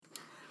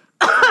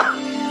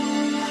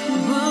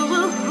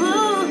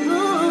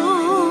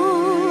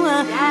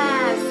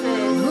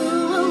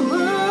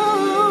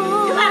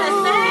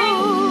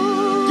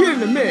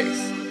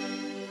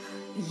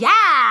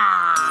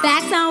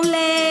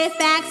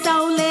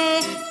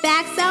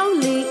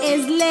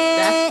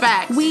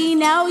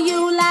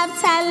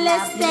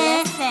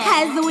listen,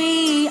 cause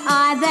we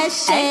are the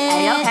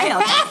shit. Hey.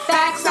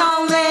 Facts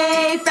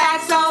only,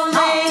 facts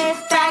only,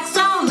 facts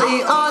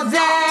only all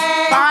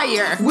day.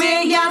 Fire.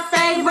 We're your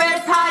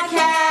favorite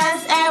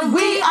podcast, and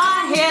we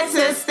are here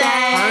to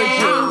stay.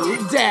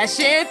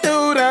 Dashing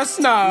through the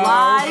snow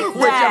Like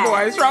with that.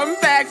 your boys from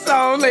Facts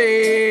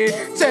Only.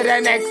 To the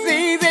next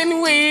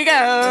season we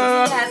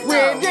go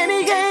with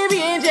Jenny, KB,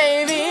 and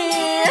JV.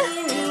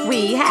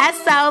 We had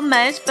so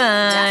much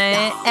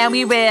fun, and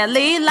we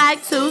really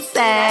like to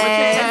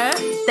say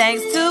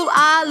thanks to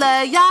all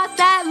of y'all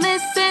that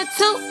listen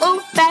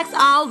to Facts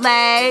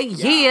Only.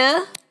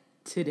 Yeah.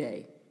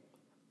 Today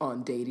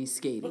on Datey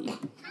Skatey.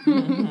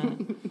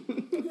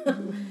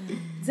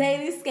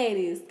 Datey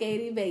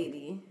Skatey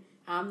baby.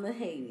 I'm the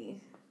Haiti.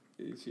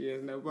 She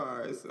has no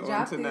bars on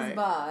Drop tonight. these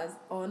bars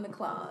on the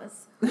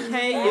claws.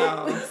 Hey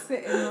y'all.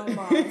 Sitting on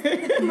bars.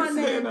 My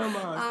name,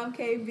 I'm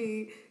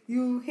KB.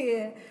 You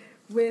here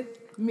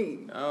with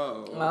me.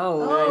 Oh,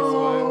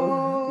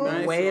 nice one.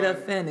 Nice Way to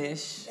one.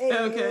 finish.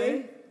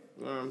 Okay.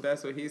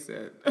 That's what he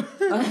said.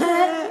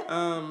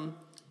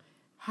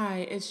 Hi,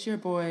 it's your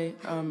boy,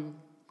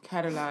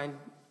 Caroline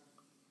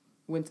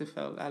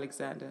Winterfeld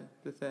Alexander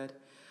III,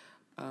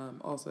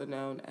 also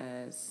known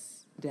as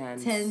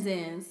Dance. 10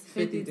 dance,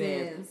 50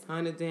 dance.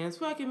 100 dance.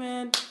 Fuck it,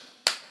 man.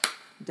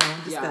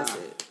 Don't discuss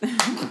it.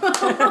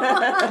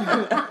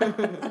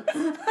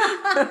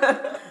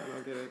 I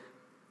don't get it.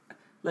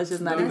 Let's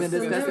just not even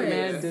discuss it,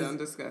 man. Yes, don't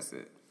discuss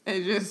it.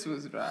 It just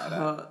was dried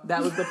up.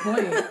 That was the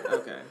point.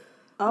 Okay.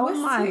 Oh What's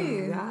my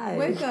tea? God.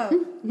 Wake up.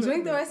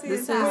 Drink the rest of your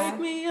This time. Wake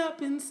me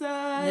up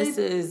inside. This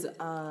is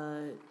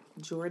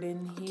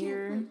Jordan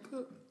here.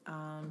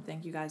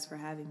 Thank you guys for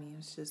having me. I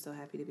was just so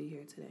happy to be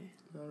here today.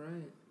 All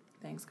right.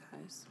 Thanks,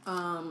 guys.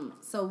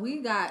 So we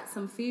got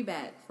some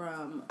feedback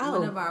from Oh.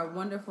 one of our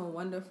wonderful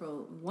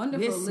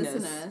Listeners.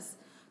 listeners.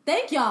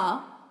 Thank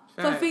y'all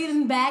for Facts.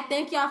 feeding back.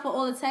 Thank y'all for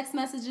all the text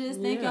messages.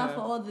 Thank y'all Yeah.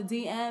 for all the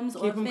DMs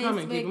Keep or 'em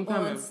coming, keep 'em Facebook or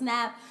coming.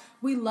 Snap.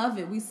 We love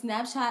it. We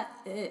Snapchat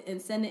it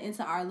and send it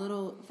into our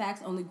little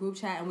Facts Only group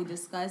chat, and we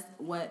discuss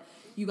what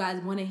you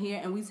guys want to hear,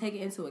 and we take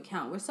it into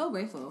account. We're so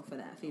grateful for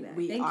that feedback.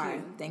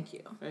 Thank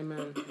you.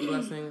 Amen.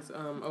 Blessings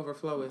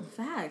overflowing.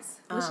 Facts.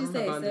 What she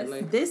say,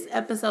 abundantly. sis? This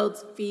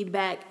episode's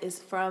feedback is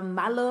from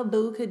my little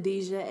boo,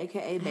 Khadijah,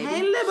 a.k.a. Baby.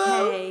 Hey, little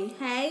boo. Hey.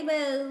 Hey,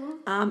 boo.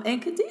 And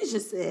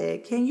Khadijah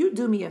said, can you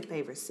do me a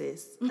favor,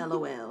 sis,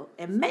 LOL,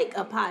 and make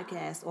a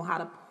podcast on how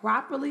to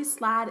properly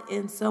slide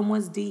in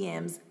someone's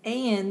DMs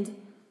and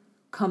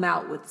come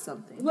out with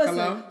something. Listen.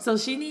 Hello? So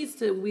she needs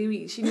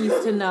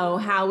to know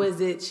how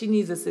is it, she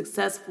needs a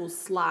successful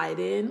slide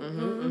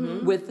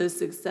in with a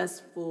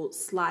successful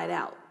slide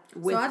out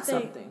with I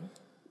think- something.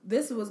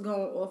 This was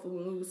going off of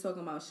when we was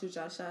talking about shoot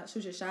your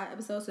shot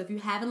episode. So if you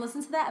haven't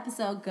listened to that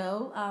episode,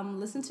 go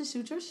listen to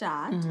Shoot Your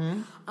Shot.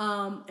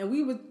 And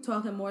we were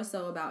talking more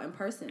so about in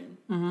person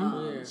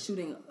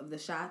shooting of the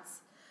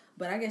shots.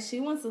 But I guess she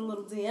wants a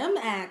little DM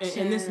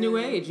action In this new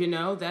age,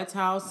 that's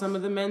how some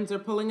of the men's are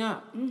pulling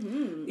up.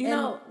 You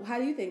know, How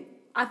do you think?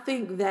 I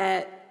think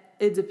that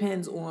it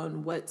depends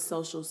on what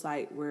social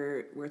site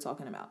we're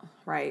talking about,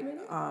 right?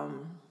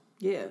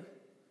 Yeah.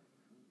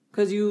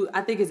 Because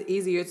I think it's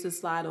easier to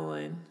slide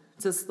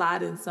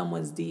in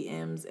someone's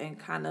DMs and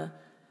kind of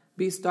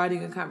be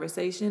starting a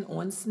conversation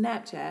on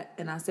Snapchat.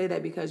 And I say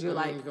that because you're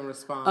like, you can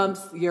respond.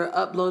 you're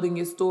uploading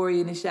your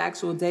story and it's your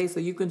actual day, so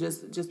you can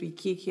just be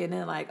kicking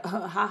in like,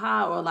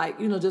 haha, or like,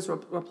 just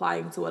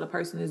replying to what a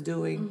person is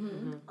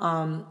doing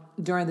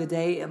during the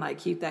day and like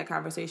keep that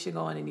conversation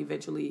going, and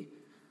eventually,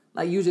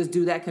 like, you just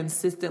do that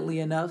consistently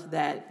enough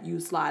that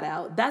you slide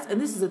out. And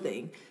this is the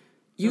thing.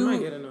 It might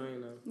get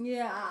annoying though.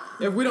 Yeah.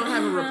 If we don't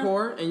have a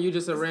rapport and you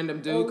just a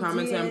random dude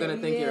commenting, I'm gonna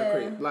think you're a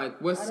creep. Like,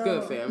 what's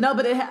good, fam? No,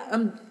 but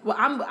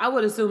I'm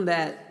assuming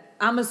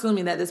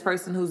that this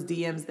person whose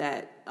DMs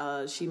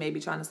that she may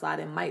be trying to slide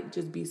in might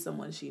just be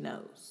someone she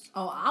knows.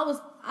 Oh,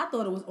 I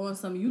thought it was on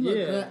some you look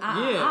good.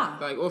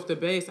 Like off the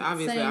base,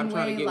 obviously, Same I'm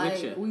trying way, to get like,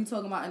 with you. we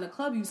talking about in the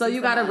club. So you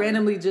gotta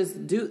randomly just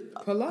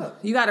Pull up.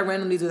 You gotta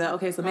randomly do that.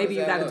 Okay, so maybe you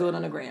does that gotta do look? it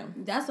on the gram.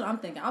 That's what I'm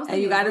thinking. I was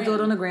And you thinking gotta do it on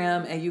random. the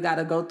gram, and you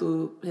gotta go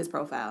through his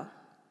profile.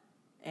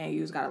 And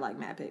you just gotta like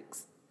mad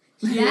pics.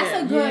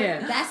 That's a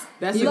good.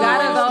 That's You yo,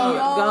 gotta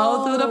yo.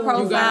 go through the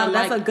profile. gotta,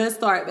 That's like- a good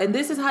start. And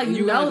this is how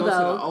you gotta know go to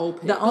though. the old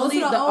pics. The only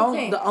Go to the old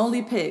pics. the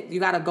only pic. You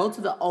gotta go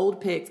to the old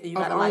pics and you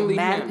Of gotta like only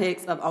mad him.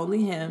 pics of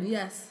only him.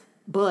 Yes.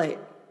 But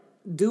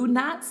do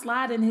not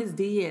slide in his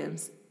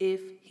DMs if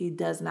he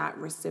does not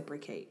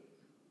reciprocate.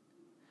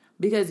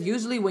 Because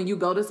usually when you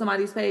go to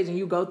somebody's page and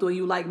you go through and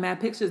you like mad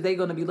pictures, they're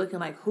gonna be looking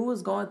like, who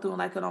is going through and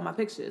liking all my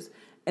pictures?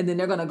 And then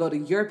they're gonna go to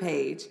your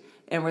page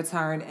and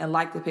return and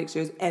like the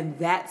pictures, and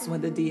that's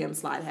when the DM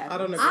slide happens. I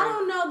don't agree. I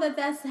don't know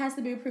that has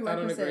to be a I don't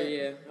prerequisite. agree.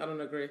 Yeah, I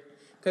don't agree.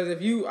 Because if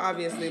you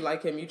obviously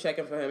like him, you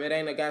checking for him. It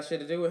ain't got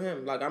shit to do with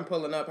him. Like, I'm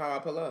pulling up how I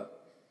pull up.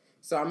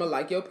 So I'm gonna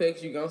like your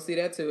pics. You gonna see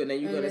that too, and then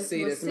you're And gonna it's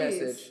see this receipts.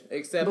 message.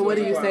 Except But what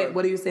do you say? required.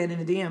 What are you saying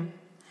in the DM?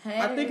 Hey.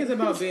 I think it's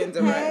about being Hey,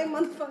 direct.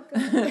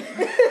 motherfucker.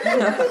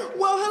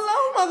 Well, hello,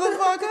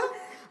 motherfucker.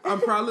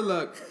 I'm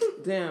probably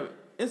damn.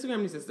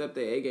 Instagram needs to step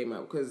their A game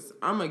up because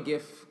I'm a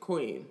GIF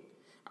queen.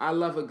 I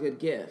love a good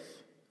GIF.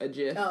 A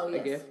GIF. Oh,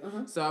 yes. A GIF.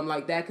 So I'm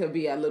like, that could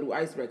be a little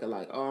icebreaker.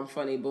 Like, oh, I'm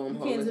funny. Boom. You can't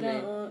home do is me.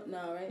 that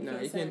no, right? No,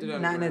 you can't do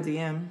that. Not in a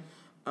DM.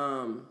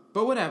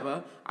 But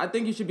whatever. I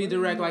think you should be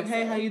direct. Like,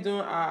 hey, how you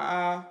doing?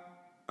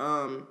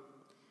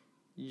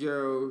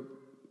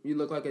 You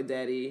look like a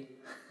daddy.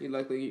 You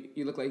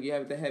look like you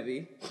have the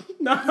heavy.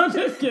 No, I'm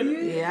just kidding.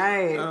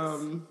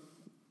 Yikes.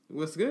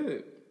 What's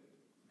good?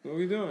 What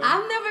we doing?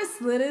 I've never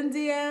slid in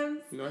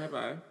DMs. No, have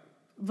I?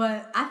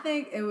 But I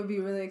think it would be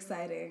really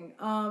exciting.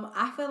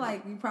 I feel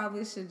like you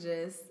probably should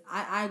just.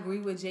 I agree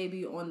with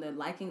JB on the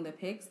liking the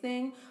pics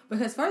thing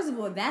because first of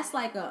all, that's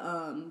like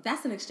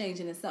that's an exchange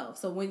in itself.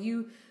 So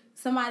when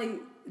somebody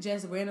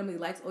just randomly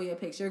likes all your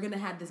pics, you're gonna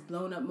have this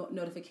blown up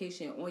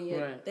notification on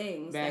your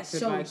things that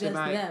show just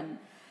them.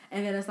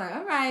 And then it's like,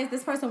 all right,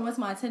 this person wants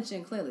my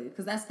attention clearly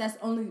because that's the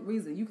only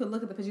reason. You could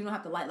look at the picture, you don't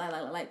have to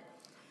like.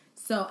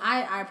 So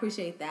I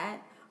appreciate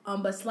that.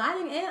 But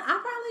sliding in,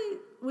 I probably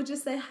would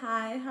just say,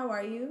 hi, how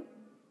are you?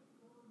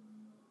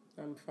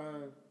 I'm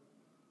fine.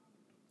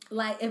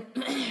 Like, if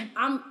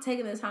I'm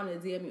taking the time to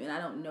DM you and I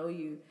don't know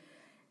you,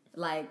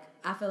 like,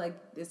 I feel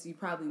like this, you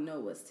probably know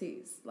what's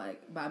teased.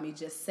 Like, by me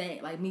just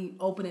saying, like, me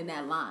opening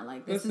that line.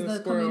 Like, this is the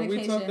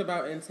communication. We talked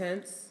about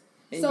intense.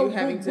 And so, you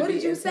having what to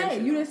did you say?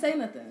 You didn't say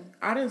nothing.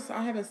 I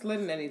haven't slid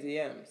in any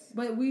DMs.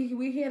 But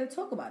we here to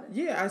talk about it.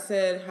 Yeah, I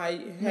said, how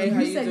you how you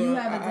doing? said you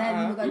have a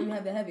dad, you look like you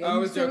have the heavy. I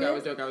was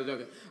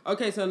joking.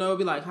 Okay, so no, it'd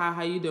be like, hi,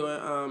 how you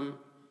doing?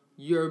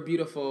 You're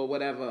beautiful,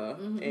 whatever,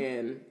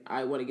 and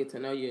I want to get to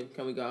know you.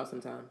 Can we go out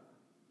sometime?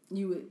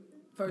 You would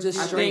first.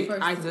 Just straight.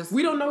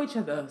 We don't know each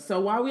other,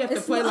 so why we have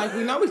to play like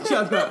we know each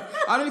other?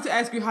 I don't need to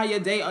ask you how your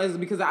day is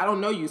because I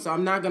don't know you, so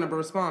I'm not gonna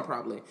respond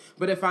probably.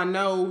 But if I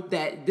know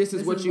that this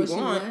is what you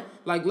want,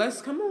 like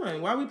come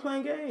on. Why are we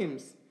playing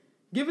games?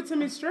 Give it to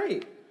me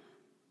straight.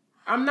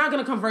 I'm not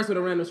gonna converse with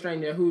a random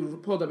stranger who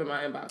pulled up in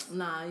my inbox.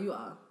 Nah, you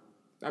are.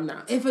 I'm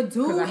not. If a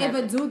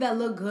dude that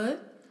look good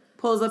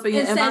pulls up in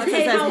your inbox and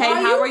says, hey,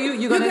 how are you?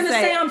 You're gonna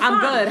say, I'm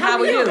good. How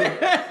are you?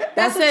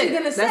 That's it. You're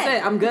gonna say.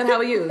 That's it. I'm good. How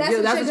are you? That's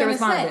what you're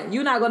responding.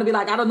 You're not gonna be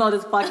like, I don't know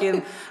this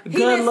fucking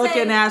good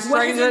looking ass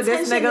stranger.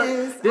 This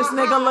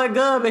nigga look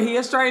good, but he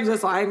a stranger,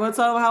 so I ain't gonna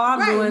tell him how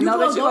I'm doing. No,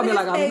 but you're gonna be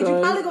like, I'm good.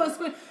 You probably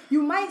gonna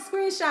you might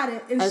screenshot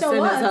it and show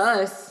send it to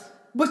us.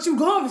 But you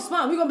gonna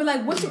respond. We're gonna be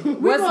like,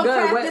 we're gonna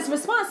craft this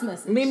response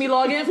message. Me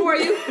log in for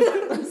you?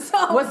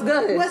 So what's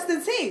good? What's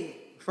the tea?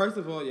 First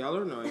of all, y'all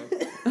are annoying.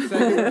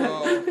 Second of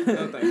all,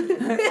 no thank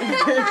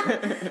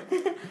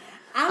you.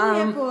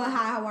 I'm here for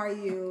how are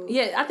you?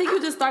 Yeah, I think you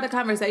just start a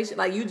conversation.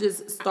 Like, you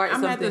just start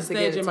something. I'm at the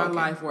stage in my talking.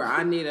 life where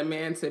I need a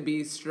man to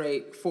be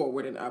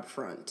straightforward and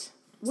upfront.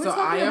 We're so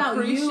talking I about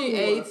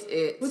appreciate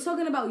it. We're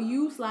talking about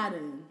you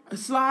sliding.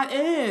 Slide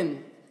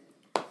in.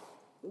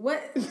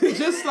 What?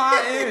 Just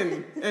slide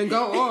in and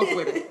go off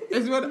with it.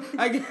 It's what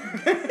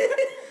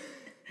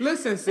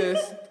Listen,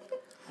 sis.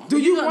 Do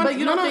you want? But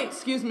you don't think?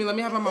 Excuse me. Let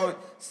me have a moment,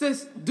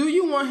 sis. Do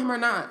you want him or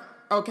not?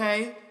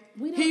 Okay.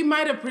 He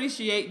might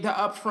appreciate the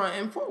upfront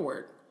and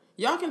forward.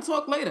 Y'all can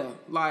talk later.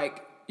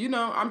 Like,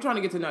 I'm trying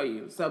to get to know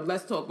you. So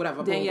let's talk.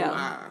 Whatever.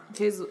 Danielle,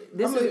 here's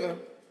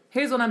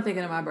what I'm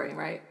thinking in my brain.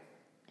 Right.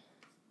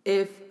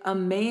 If a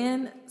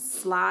man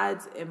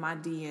slides in my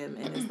DM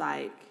and is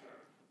like,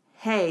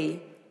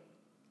 "Hey,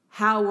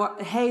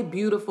 hey,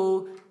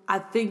 beautiful. I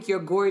think you're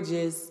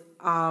gorgeous."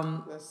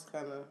 That's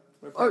kind of.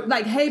 Or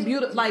like, hey,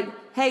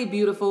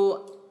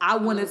 beautiful, I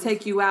want to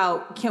take you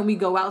out. Can we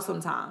go out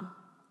sometime?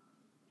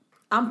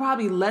 I'm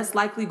probably less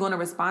likely going to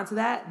respond to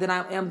that than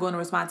I am going to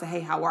respond to, hey,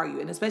 how are you?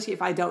 And especially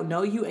if I don't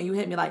know you and you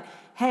hit me like,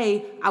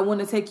 hey, I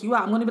want to take you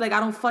out. I'm going to be like, I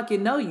don't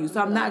fucking know you,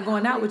 so I'm not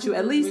going out with you.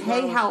 At least,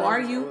 hey, how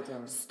are you?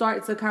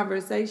 Starts a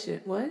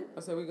conversation. What? I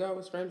said we go out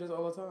with strangers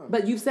all the time.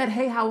 But you said,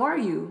 hey, how are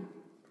you?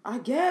 I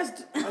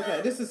guessed.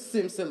 Okay, this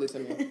seems silly to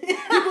me.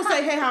 People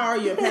say, hey, how are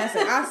you in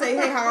passing. I say,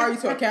 hey, how are you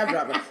to a cab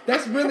driver.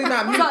 That's really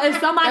not me. So if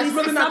somebody... That's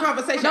really not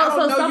conversation. I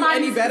don't know you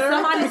any better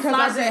because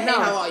I say, hey,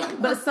 how are you?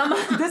 But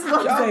this is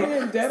what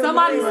I'm saying.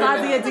 Somebody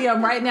slides me a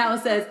DM right now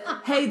and says,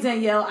 hey,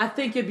 Danielle, I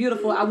think you're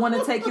beautiful. I want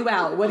to take you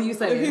out. What do you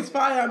say? If he's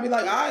fire, I'd be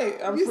like, all right,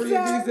 I'm free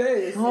these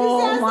days.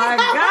 Oh, my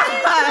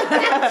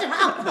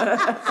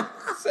God.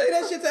 Say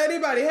that shit to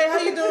anybody. Hey, how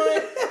you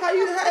doing? How are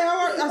you?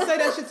 I say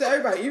that shit to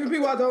everybody, even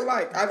people I don't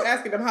like. I'm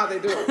asking them how they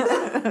doing.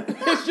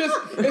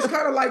 It's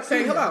kind of like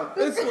saying hello.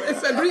 It's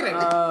a greeting.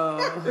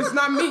 It's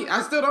not me.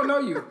 I still don't know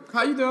you.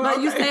 How you doing?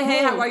 But you say,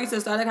 hey, how are you? To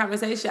start a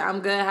conversation. I'm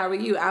good. How are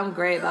you? I'm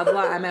great. Blah, blah,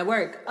 blah. I'm at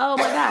work. Oh,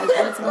 my gosh.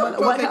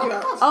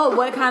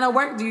 What kind of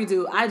work do you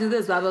do? I do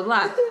this, blah, blah,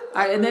 blah. All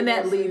right, and then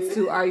that leads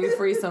to, are you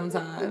free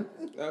sometime?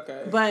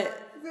 Okay. But...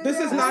 This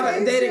is not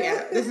a dating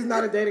app. This is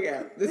not a dating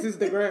app. This is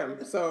the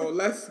gram. So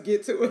let's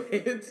get to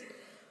it.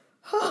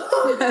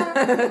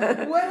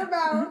 What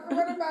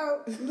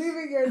about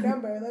leaving your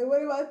number? Like,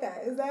 what about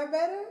that? Is that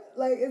better?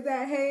 Like, is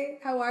that, hey,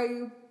 how are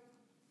you?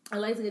 I'd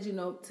like to get to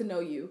know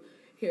you.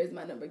 Here's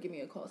my number. Give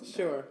me a call sometime.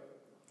 Sure.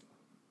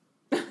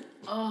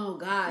 Oh,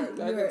 God.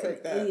 You're an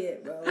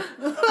idiot, bro. So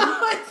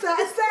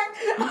I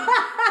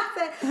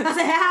said,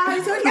 hey, how are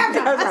you? So I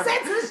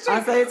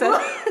say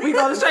it to. We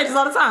go to strangers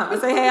all the time. I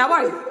say, hey, how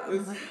are you?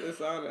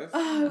 It's honest.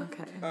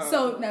 Okay.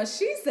 So now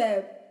she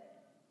said,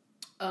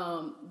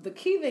 the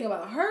key thing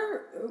about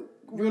her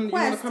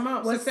request come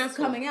out was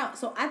successful. coming out.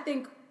 So I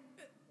think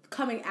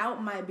coming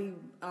out might be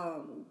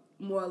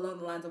more along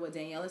the lines of what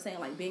Danielle is saying,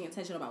 like being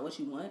intentional about what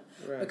you want.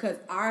 Right. Because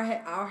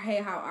our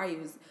hey, how are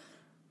you is,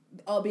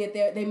 albeit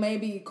they may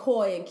be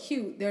coy and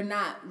cute, they're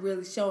not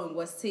really showing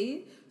what's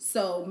tea.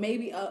 So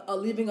maybe a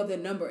leaving of the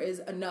number is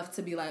enough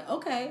to be like,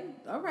 okay,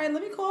 all right,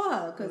 let me call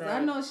her because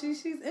I know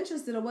she's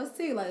interested in what's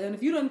tea. Like, and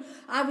if you don't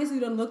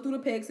look through the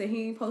pics and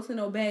he ain't posting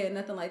no bae or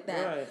nothing like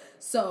that, right.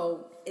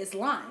 So it's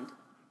lined.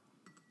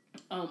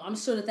 I'm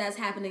sure that's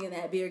happening in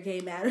that Beer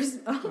Game Matters.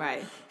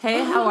 Right.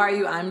 Hey, how are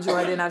you? I'm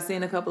Jordan. I've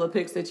seen a couple of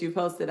pics that you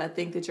posted. I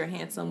think that you're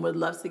handsome. Would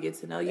love to get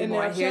to know you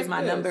more. Here's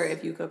my number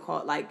if you could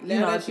call. Like,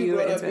 if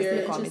you're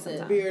interested, call me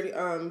sometime.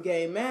 Beard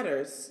Game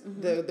Matters,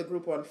 the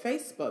group on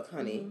Facebook,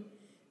 honey.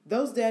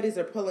 Those daddies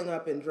are pulling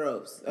up in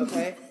droves,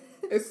 okay?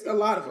 It's a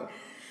lot of them.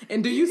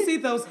 And do you see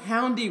those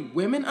houndy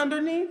women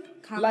underneath?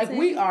 Like,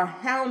 we are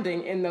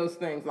hounding in those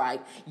things.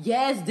 Like,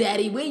 yes,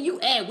 daddy, where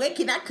you at? Where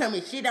can I come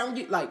and shit on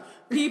you? Like,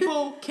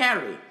 people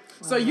carry.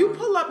 So you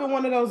pull up in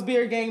one of those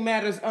Beer Gang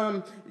Matters,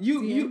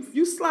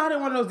 you slide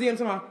in one of those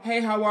DMs about,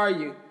 hey, how are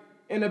you?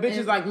 And the bitch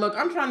is like, look,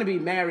 I'm trying to be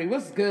married.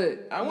 What's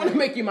good? I want to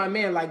make you my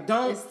man. Like,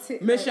 don't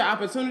miss your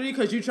opportunity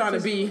because you're trying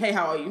to be, hey,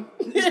 how are you?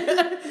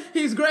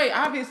 He's great,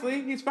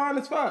 obviously. He's fine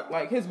as fuck.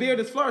 Like, his beard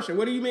is flourishing.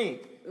 What do you mean?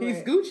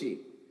 He's Gucci.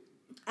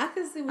 I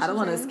can see what I don't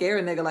want to scare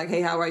a nigga like,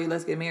 hey, how are you?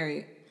 Let's get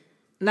married.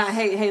 Not,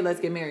 hey, let's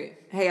get married.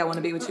 Hey, I want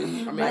to be with you.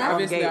 I mean,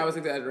 obviously I was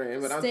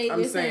exaggerating, but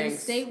I'm saying.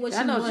 State what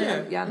you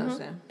want. Yeah, I know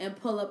Sam. And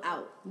pull up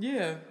out.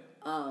 Yeah.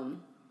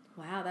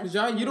 Wow, that's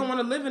y'all, you don't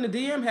want to live in the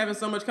DM having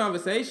so much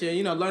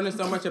conversation, learning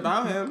so much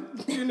about him.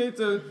 You need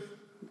to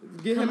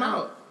get him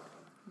out.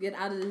 Get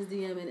out of this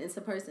DM and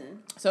into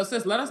person. So,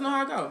 sis, let us know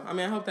how it go. I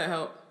mean, I hope that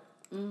helped.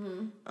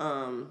 Okay,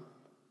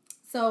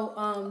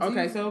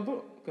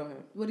 so go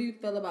ahead. What do you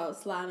feel about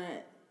sliding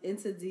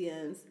into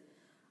DMs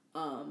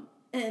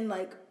and,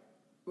 like,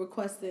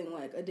 requesting,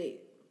 like, a date?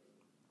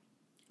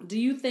 Do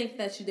you think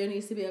that there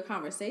needs to be a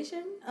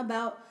conversation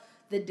about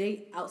the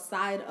date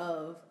outside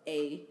of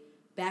a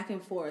back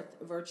and forth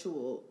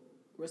virtual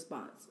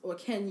response? Or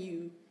can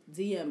you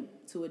DM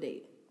to a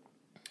date?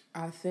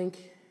 I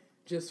think,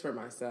 just for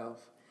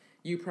myself,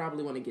 you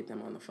probably want to get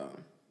them on the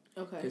phone.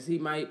 Okay. Because he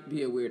might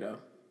be a weirdo.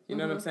 You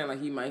know what I'm saying?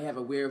 Like, he might have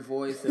a weird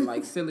voice and,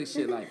 like, silly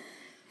shit. Like,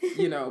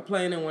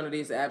 playing in one of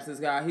these apps, this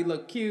guy, he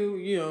looked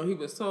cute. He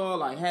was tall,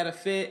 like, had a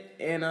fit.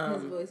 And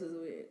his voice was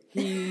weird.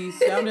 He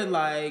sounded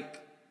like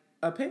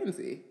a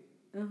pansy.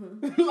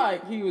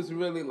 Like, he was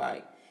really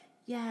like,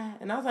 yeah.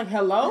 And I was like,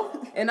 hello?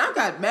 And I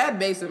got mad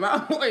bass in my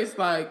voice.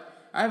 Like,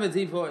 I have a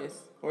deep voice,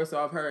 or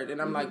so I've heard.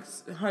 And I'm like,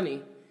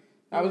 honey.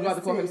 I was about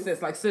to call him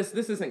sis. Like, sis,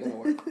 this isn't going to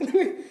work.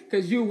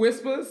 Because you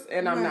whispers,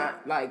 and I'm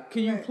not. Like,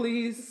 can you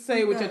please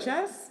say it with your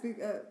chest?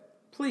 Speak up.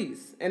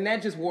 Please. And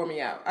that just wore me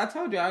out. I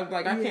told you, I was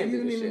like, I can't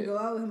do this shit. Go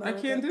out with him. I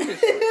can't do this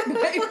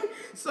shit.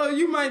 So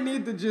you might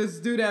need to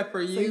just do that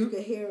for you. So you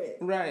can hear it.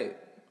 Right.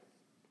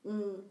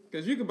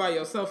 Because you could buy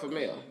yourself a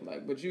meal.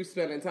 Like, but you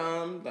spending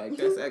time, like,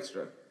 that's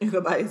extra. You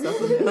could buy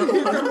yourself a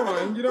meal. Come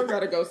on. You don't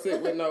got to go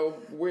sit with no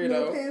weirdo.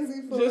 No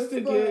pansy for just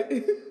to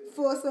get...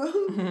 For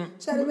some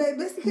cheddar bay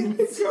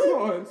biscuits. Come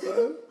on,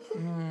 son.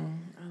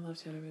 I love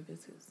cheddar bay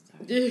biscuits.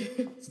 Sorry.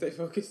 Yeah. Stay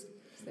focused.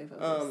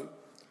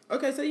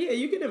 Okay, so yeah,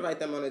 you can invite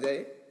them on a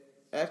date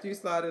after you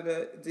slide in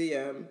a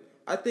DM.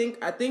 I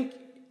think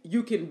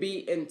you can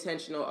be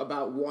intentional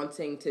about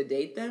wanting to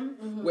date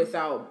them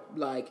without,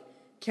 like,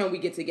 can we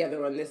get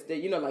together on this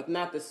day? Like,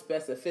 not the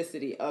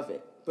specificity of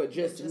it, but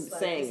just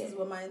saying this it. Is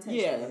what my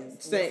intention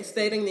is.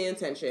 Stating the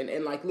intention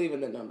and, like,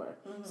 leaving the number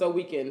so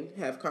we can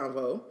have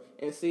convo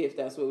and see if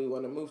that's what we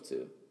want to move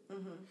to.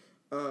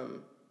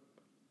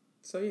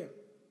 So yeah.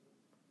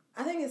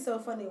 I think it's so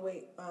funny.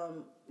 Wait,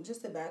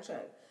 just to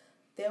backtrack,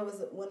 there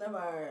was one of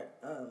our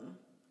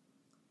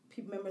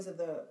members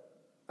of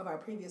our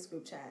previous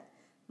group chat,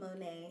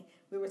 Monet.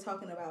 We were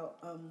talking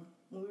about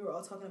when we were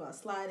all talking about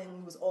sliding.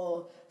 We was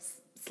all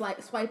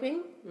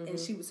swiping, and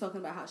she was talking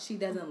about how she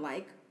doesn't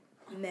like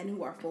men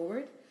who are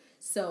forward.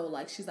 So,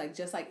 like, she's like,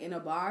 just like in a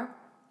bar,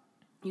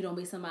 you don't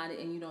meet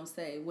somebody and you don't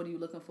say, "What are you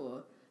looking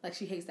for?" Like,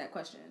 she hates that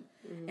question.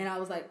 And I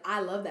was like,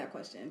 I love that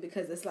question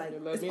because it's like,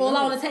 it's all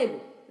on the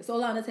table. It's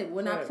all on the table.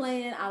 We're not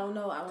playing. I don't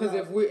know. Because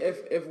if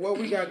what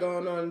we got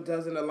going on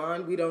doesn't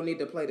align, we don't need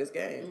to play this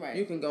game. Right.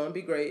 You can go and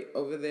be great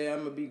over there.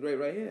 I'm going to be great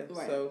right here.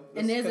 Right. So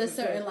and there's a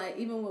certain, like,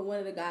 even with one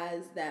of the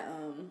guys that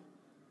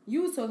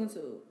you was talking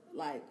to,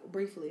 like,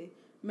 briefly,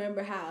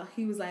 remember how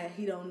he was like,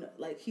 he don't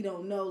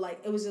know,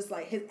 like, it was just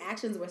like his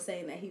actions were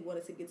saying that he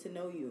wanted to get to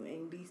know you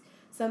and be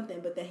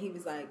something, but then he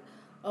was like,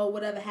 oh,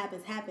 whatever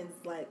happens,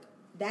 like,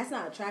 that's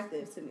not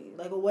attractive to me.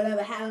 Like,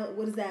 whatever happens,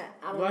 what is that?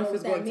 I don't know what that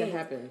means. Life is going to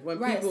happen. When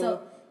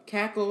people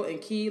cackle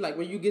and key, like,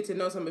 when you get to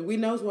know something, we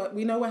know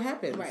what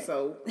happens. Right.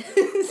 So,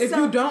 if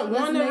you don't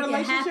want a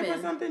relationship or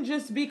something,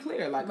 just be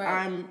clear. Like,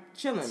 I'm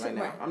chilling right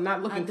now. I'm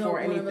not looking for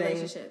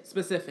anything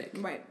specific.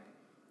 Right.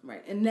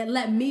 Right, and then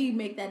let me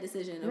make that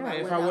decision about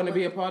if I want to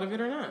be a part of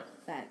it or not.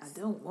 Facts. I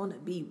don't want to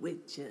be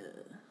with you.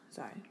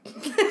 Sorry.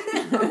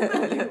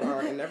 You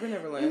are in Never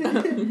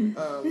Neverland.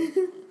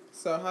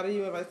 So how do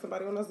you invite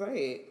somebody on a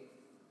date?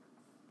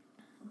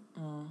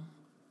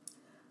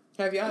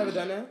 Have y'all ever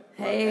done that?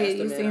 Hey,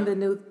 you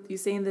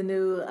seen the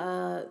new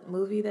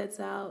movie that's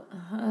out?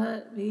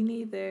 Me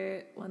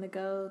neither. Want to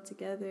go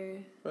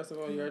together? First of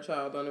all, you're a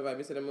child. Don't invite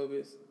me to the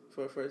movies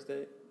for a first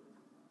date.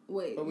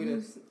 Wait,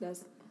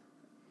 That's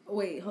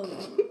wait, hold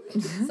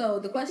on. So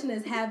the question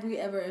is, have we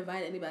ever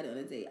invited anybody on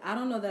a date? I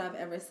don't know that I've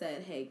ever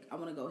said, "Hey, I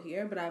want to go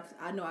here," but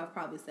I know I've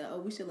probably said,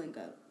 "Oh, we should link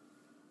up."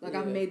 Like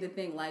I've made the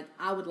thing like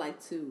I would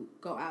like to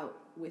go out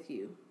with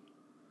you.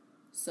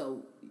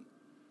 So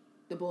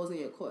the ball's in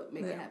your court.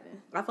 Make it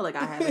happen. I feel like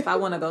I have. If I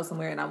want to go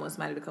somewhere and I want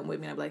somebody to come with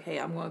me, I'm like, hey,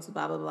 I'm going to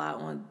blah blah blah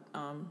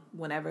on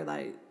whenever.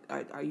 Like,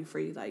 are you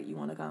free? Like, you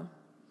want to come?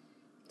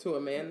 To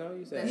a man though,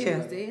 you said. That you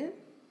was dating?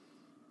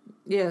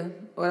 Yeah,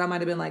 or I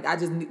might have been like, I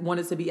just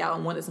wanted to be out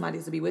and wanted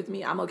somebody to be with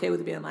me. I'm okay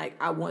with being like,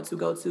 I want to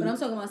go to. But I'm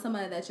talking about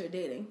somebody that you're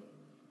dating,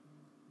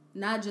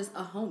 not just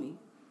a homie.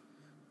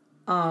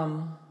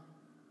 Well,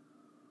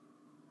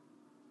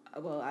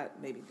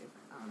 maybe different.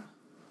 I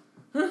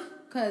don't know.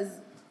 Cause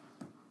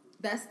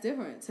that's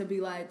different to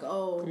be like,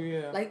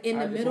 like in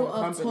I the just middle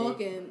want of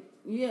company.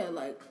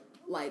 talking,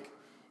 like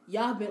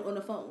y'all been on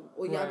the phone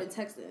or y'all been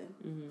texting.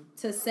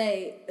 To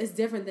say it's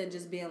different than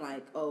just being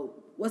like, oh,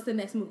 what's the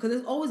next move? Because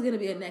there's always gonna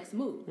be a next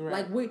move. Right.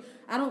 Like we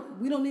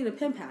don't need a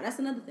pen pal. That's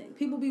another thing.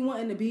 People be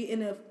wanting to be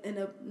in a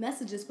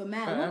messages for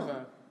mad long.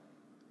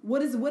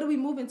 Forever. What are we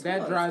moving towards?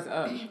 That dries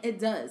up. It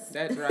does.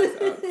 That dries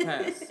up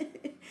fast.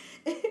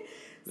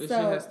 This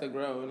So- shit has to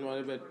grow, and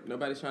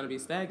nobody's trying to be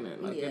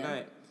stagnant. Like, good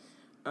night.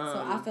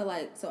 So I feel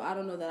like, I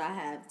don't know that I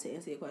have, to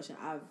answer your question,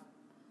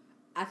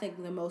 I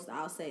think the most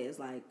I'll say is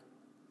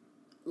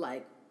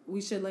like we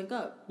should link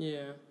up.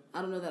 Yeah.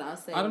 I don't know that I'll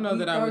say. I don't know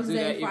that I would do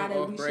that Friday,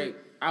 even off break.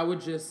 I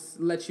would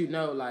just let you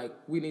know, like,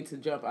 we need to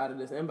jump out of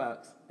this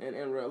inbox and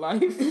in real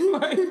life.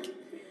 Like,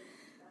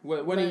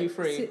 when are you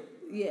free?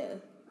 Yeah.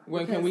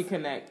 When can we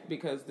connect?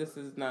 Because this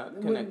is not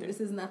connecting.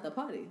 This is not the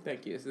party.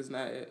 Thank you. This is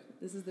not it.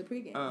 This is the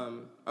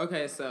pregame.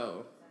 Okay,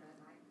 so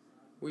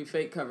we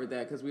fake covered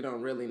that because we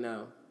don't really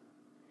know.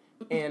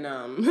 And,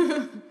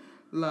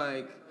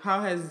 like, how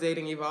has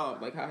dating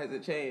evolved? Like, how has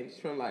it changed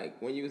from, like,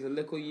 when you was a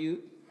little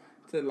youth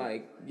to,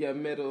 like, your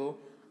middle...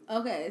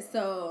 Okay,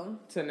 so...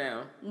 to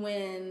now.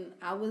 When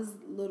I was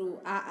little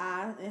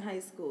in high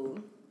school,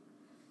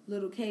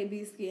 little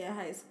KB ski in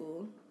high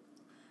school,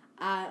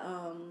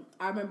 I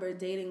remember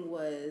dating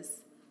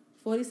was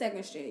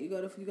 42nd Street. You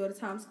go to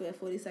Times Square,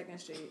 42nd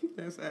Street.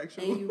 That's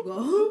actually. And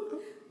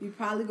you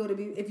probably go to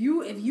be if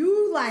you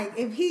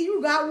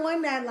got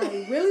one that like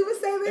really was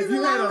saving his If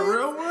you allowance, had a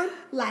real one,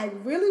 like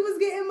really was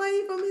getting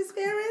money from his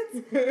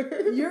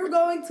parents, you're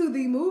going to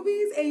the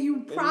movies and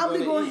you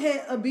probably gonna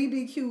hit a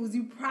BBQs.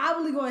 You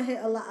probably gonna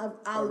hit a lot of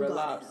Olive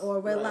Garden or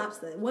Red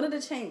Lobster, one of the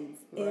chains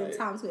in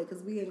Times Square,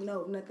 because we ain't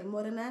know nothing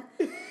more than that.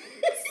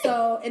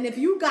 So, and if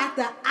you got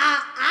the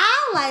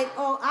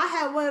I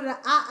had one of the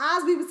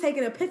eyes, we was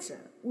taking a picture.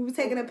 We were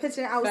taking a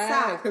picture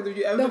outside. Because if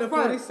you ever been a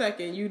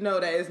 42nd, you know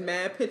that it's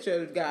mad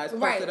picture guys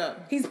posted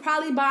up. He's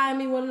probably buying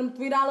me one of them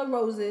 $3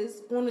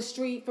 roses on the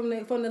street from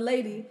the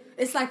lady.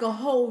 It's like a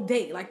whole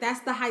date. Like, that's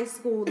the high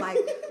school. Like,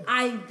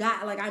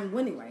 I'm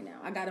winning right now.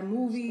 I got a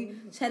movie,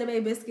 Cheddar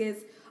Bay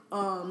biscuits.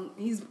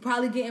 He's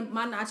probably getting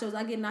my nachos.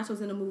 I get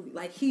nachos in the movie.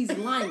 Like, he's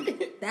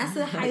lying. That's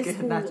a high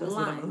school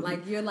line.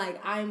 Like, you're like,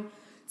 I'm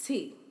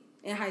T.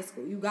 In high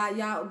school,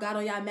 y'all got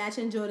on y'all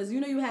matching Jordans. You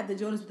know you have the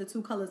Jordans with the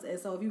two colors, and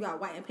so if you got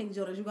white and pink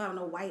Jordans, you got on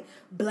a white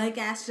blank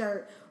ass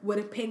shirt with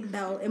a pink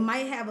belt. It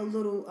might have a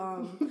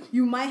little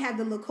you might have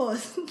the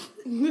Lacoste,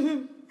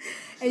 and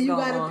you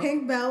got a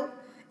pink belt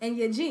and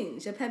your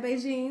jeans, your Pepe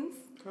jeans.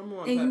 Come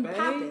on, and Pepe.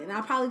 You pop it. And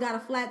I probably got a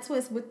flat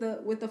twist with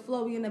the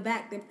flowy in the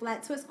back, the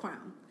flat twist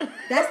crown.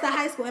 That's the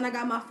high school, and I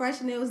got my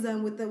fresh nails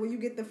done with where you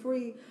get the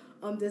free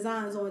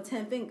designs on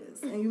 10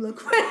 fingers, and you look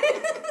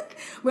great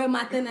with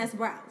my thin ass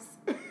brows.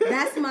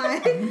 That's my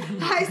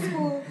high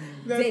school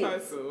That's dates. high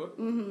school.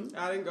 Mm-hmm.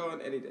 I didn't go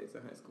on any dates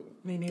in high school.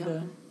 Me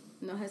neither.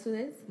 No high school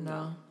dates?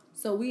 No.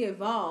 So we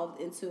evolved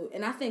into,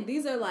 and I think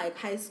these are like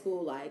high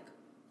school, like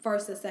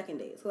first and second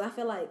dates. Because I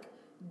feel like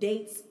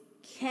dates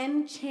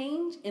can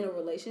change in a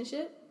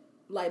relationship.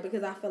 Like,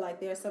 because I feel like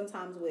there are some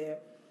times where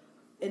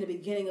in the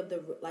beginning of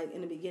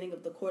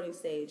the courting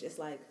stage, it's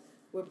like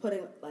we're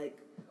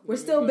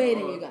still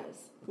baiting you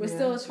guys. We're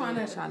still trying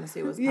to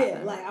see what's popping.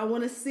 Yeah, like I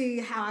want to see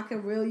how I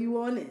can reel you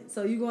on in.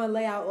 So you're going to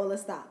lay out all the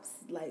stops.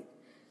 Like,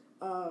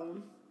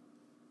 so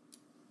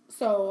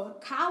So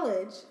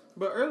college.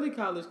 But early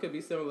college could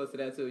be similar to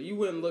that too. You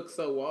wouldn't look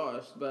so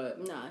washed,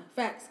 but Nah,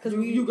 facts. Because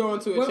you go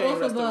into a chain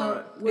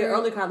restaurant.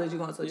 Early college, you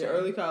going to a chain.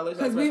 Early college.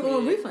 Because we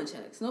on refund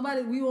checks.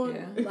 Nobody, we on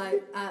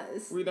like.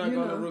 We not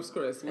going to Ruth's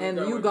Chris. And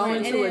you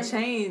going to a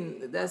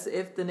chain. That's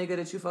if the nigga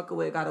that you fucking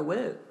with got a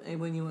whip, and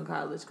when you in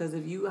college. Because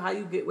if you,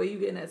 where you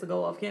getting that to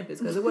go off campus?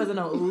 Because it wasn't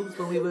no oops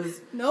when we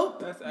was. Nope.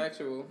 That's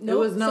actual. Nope. It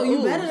was no. So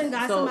you better than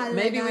got somebody. So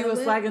maybe we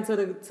was flagging to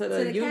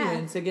the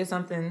union cab. to get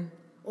something.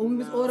 Or we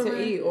was ordering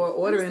to eat or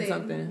ordering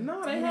something.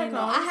 No, they had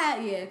cars. I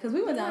had because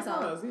we went down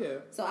south. Cars, yeah.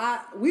 So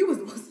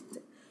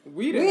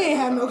we ain't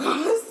have no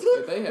cars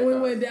when we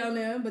went down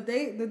there. But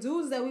the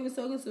dudes that we was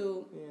talking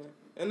to,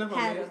 and the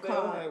had a homies,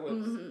 car. Had whips.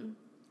 Mm-hmm.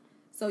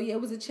 So yeah,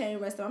 it was a chain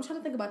restaurant. I'm trying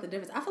to think about the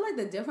difference. I feel like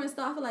the difference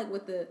though, I feel like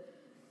with the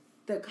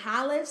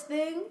college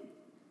thing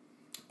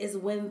is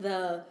when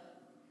the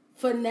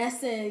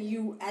finessing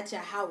you at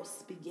your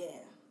house began.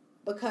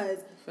 Because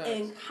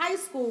in high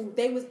school,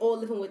 they was all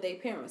living with their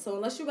parents. So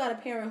unless you got a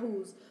parent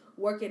who's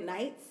working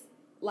nights,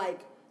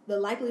 like the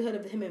likelihood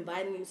of him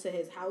inviting you to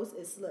his house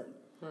is slim.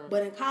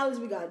 But in college,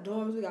 we got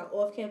dorms, we got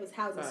off-campus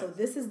housing. So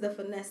this is the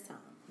finesse time.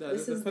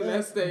 This is the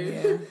finesse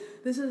stage. Yeah.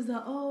 This is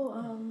the,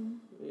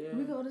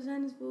 we can order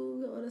Chinese food,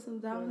 we can order some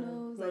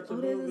Domino's. Like,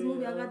 there's this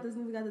movie, I got this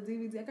movie, got the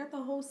DVD. I got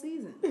the whole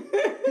season.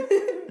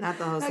 Not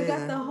the whole season. I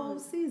got the whole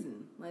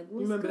season. Like, what's you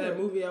remember good? that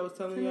movie I was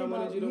telling you I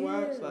wanted you to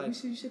watch?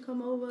 Like, you should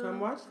come over.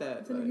 Come watch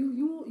that. Like,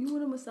 you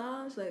want a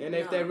massage? Like, and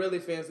if they're really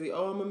fancy,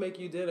 I'm gonna make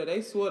you dinner.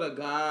 They swore to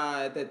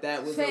God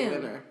that was the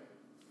winner.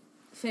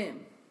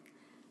 Fam,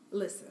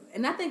 listen,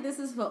 and I think this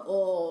is for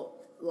all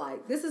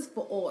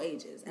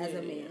ages as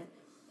a man.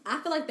 I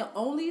feel like the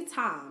only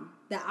time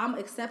that I'm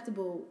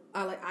acceptable,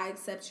 I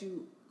accept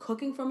you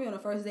cooking for me on a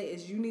first date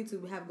is you need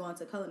to have gone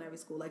to culinary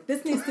school. Like,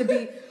 this needs to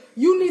be,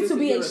 you need to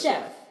be a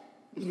chef.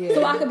 Yeah.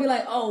 So I could be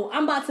like, oh,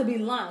 I'm about to be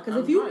lying.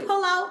 Because if you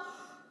pull out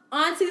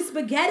Auntie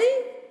Spaghetti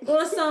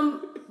or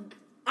some,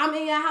 I'm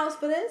in your house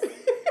for this,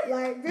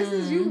 like, this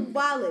is you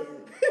wildin'.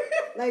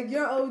 Like,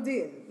 you're OD.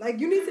 Like,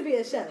 you need to be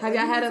a chef. Have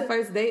y'all had a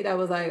first date that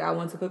was like, I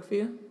want to cook for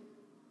you?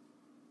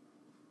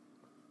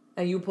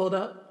 And you pulled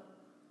up?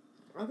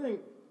 I think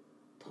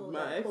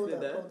my ex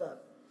did that. Pulled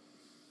up.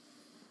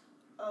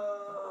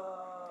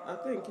 I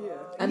think,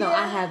 I know,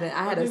 I haven't.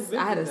 I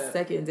had a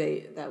second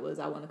date that was,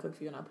 I want to cook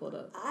for you, and I pulled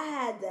up. I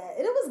had that.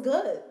 And it was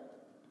good.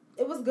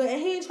 It was good. And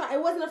he didn't try.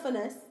 It wasn't a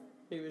finesse.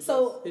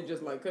 He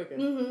just like cooking.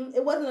 Mm-hmm.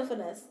 It wasn't a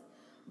finesse.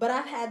 But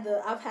I've had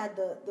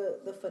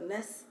the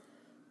finesse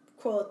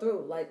crawl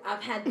through. Like,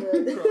 I've had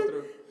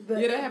the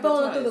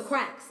falling through the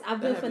cracks. I've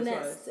been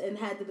finessed and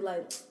had to be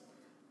like,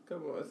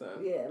 come on, son.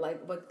 Yeah,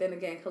 like, but then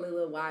again,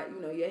 Khalila, why,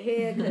 your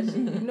hair, because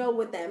you know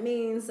what that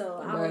means,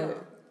 so I don't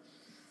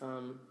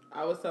know.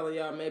 I was telling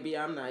y'all maybe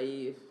I'm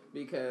naive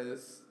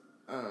because,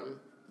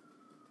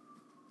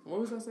 what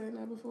was I saying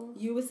that before?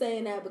 You were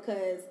saying that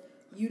because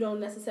you don't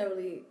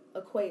necessarily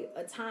equate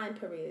a time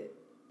period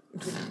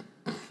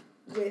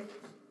with,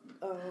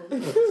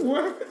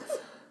 what?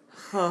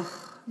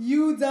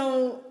 You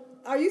don't.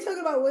 Are you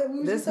talking about what we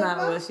were just talking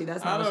about?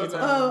 That's not what she talking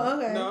about. Oh,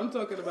 okay. No, I'm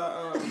talking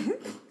about,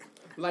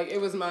 like, it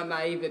was my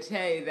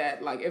naivete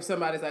that, like, if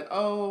somebody's like,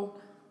 oh,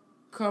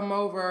 come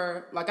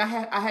over, like, I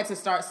had to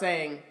start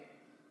saying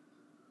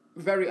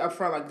very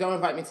upfront, like, don't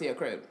invite me to your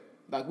crib.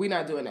 Like, we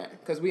not doing that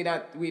because we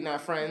not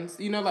friends.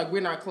 Like,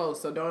 we're not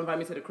close, so don't invite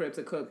me to the crib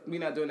to cook. We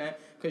not doing that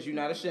because you're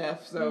not a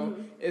chef, so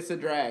it's a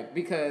drag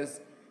because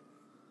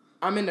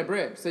I'm in the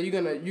brib. So you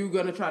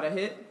gonna try to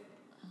hit?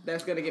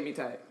 That's gonna get me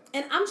tight.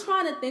 And I'm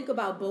trying to think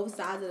about both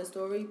sides of the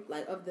story,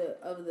 like of the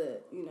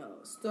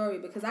story,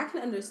 because I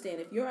can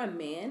understand if you're a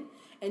man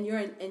and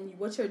and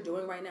what you're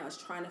doing right now is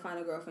trying to find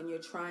a girlfriend, you're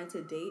trying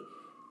to date.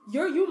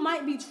 You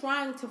might be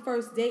trying to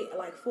first date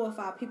like 4 or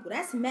 5 people.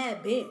 That's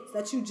mad bands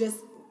that you just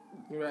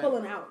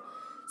pulling out.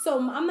 So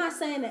I'm not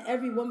saying that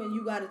every woman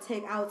you got to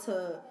take out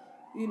to,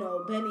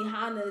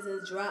 Benihana's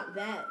and drop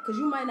that, because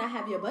you might not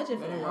have your budget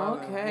for that.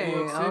 Okay.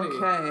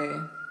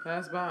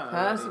 Pass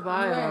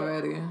by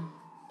already.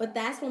 But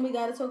that's when we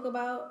got to talk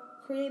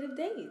about creative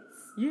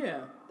dates.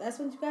 Yeah. That's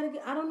when you got to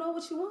get. I don't know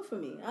what you want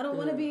from me. I don't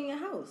want to be in your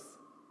house.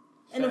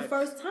 And the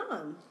first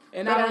time.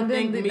 And I don't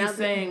think me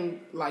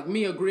saying, like,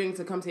 me agreeing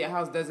to come to your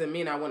house doesn't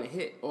mean I want to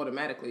hit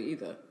automatically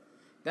either.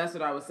 That's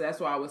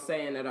why I was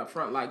saying that up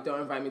front, like, don't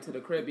invite me to the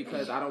crib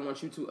because I don't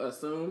want you to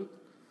assume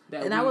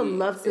that I would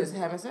love to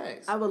having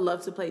sex. I would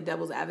love to play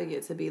devil's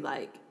advocate to be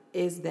like,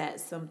 is that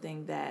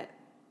something that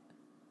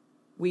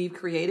we've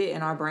created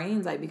in our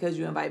brains? Like, because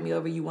you invite me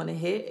over, you want to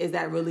hit? Is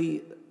that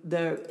really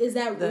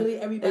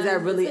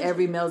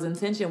every male's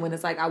intention when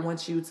it's like, I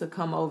want you to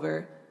come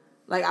over?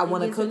 Like, I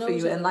want to cook for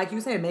you. And like you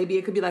said, maybe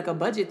it could be like a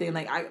budget thing.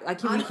 Like,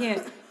 we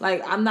can't,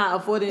 like, I'm not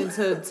affording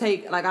to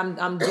take, like,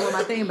 I'm doing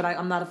my thing, but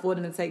I'm not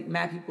affording to take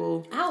mad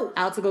people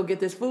out to go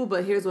get this food.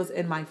 But here's what's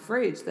in my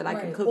fridge that I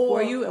can cook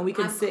for you, and we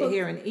can sit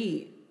here and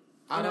eat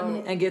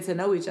and get to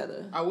know each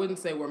other. I wouldn't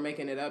say we're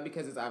making it up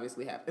because it's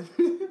obviously happened.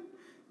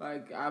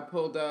 Like, I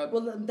pulled up.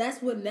 Well,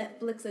 that's what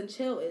Netflix and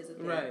chill is.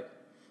 Right.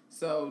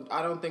 So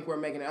I don't think we're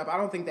making it up. I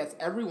don't think that's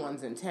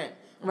everyone's intent.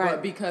 Right.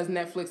 But because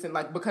Netflix and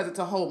because it's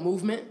a whole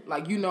movement,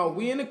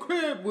 we in the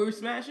crib, we're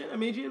smashing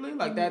immediately.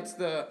 That's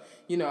the,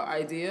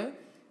 idea.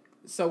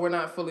 So we're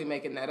not fully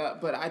making that up.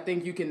 But I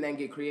think you can then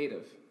get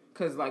creative.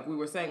 Because we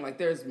were saying,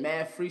 there's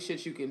mad free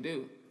shit you can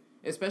do.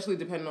 Especially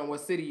depending on what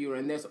city you're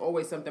in. There's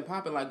always something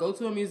popping. Go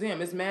to a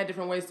museum. It's mad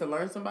different ways to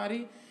learn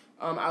somebody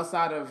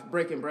outside of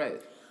breaking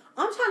bread.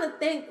 I'm trying to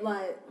think,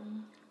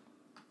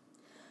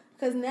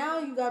 because now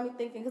you got me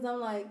thinking, because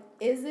I'm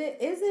is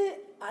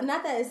it,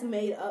 not that it's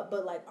made up,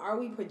 but are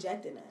we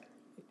projecting it?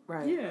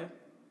 Right. Yeah.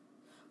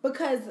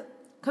 Because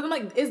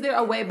I'm is there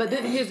a way, but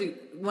then here's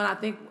when I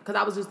think, because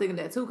I was just thinking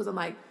that too, because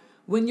I'm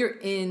when you're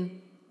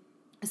in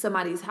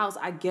somebody's house,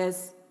 I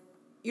guess,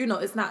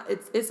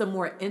 it's a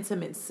more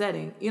intimate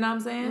setting. You know what I'm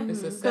saying?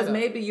 Because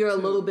maybe you're a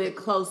little bit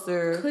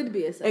closer. Could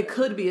be a setup. It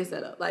could be a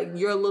setup.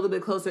 You're a little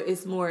bit closer.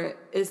 It's more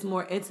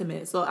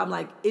intimate. So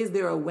I'm is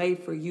there a way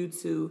for you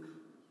to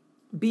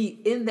be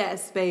in that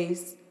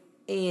space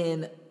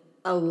and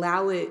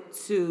allow it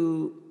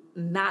to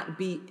not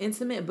be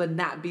intimate, but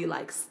not be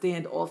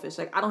standoffish?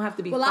 I don't have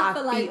to be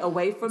 5 feet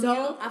away from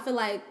you. I feel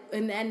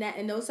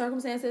in those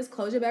circumstances,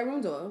 close your bedroom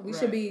door. We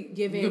should be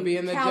giving be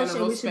in the couch,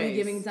 and we space. should be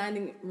giving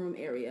dining room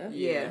area.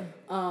 Yeah.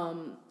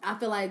 I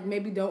feel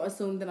maybe don't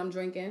assume that I'm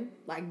drinking.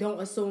 Don't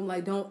assume.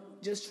 Don't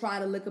just try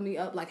to liquor me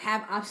up.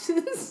 Have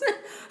options.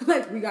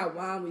 We got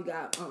wine, we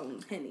got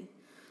Henny.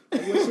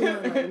 What you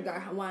want? We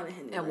got wine and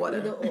Henny. And water.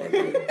 Don't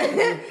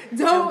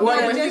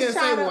just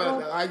try to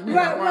right. We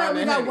got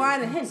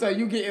wine and Henny. So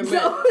you getting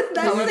lit. So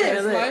that's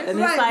it. And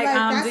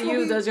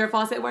it's does your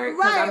faucet work?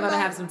 Because I'm gonna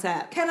have some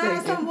tap. Can I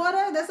have some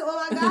water? That's all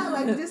I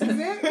got. This is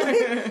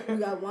it. We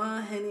got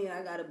wine, Henny, and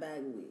I got a bag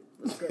of weed.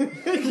 What's good?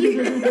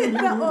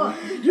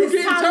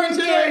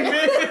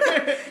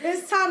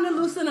 It's time to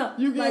loosen up.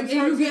 You get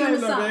a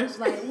massage.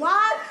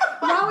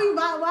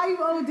 Why you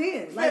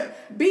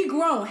ODing? Be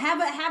grown. Have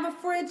a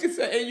fridge.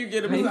 And you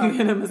get a massage.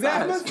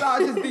 That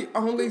massage is the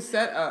only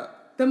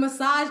setup. The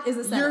massage is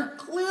a setup. You're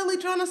clearly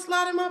trying to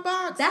slide in my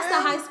box. That's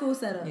the high school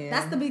setup. Yeah.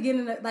 That's the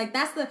beginning of,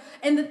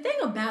 and the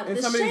thing about it. And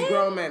some of these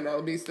grown men that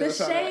will be still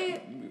trying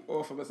to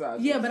offer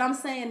massages. Yeah, but I'm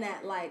saying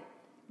that,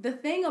 the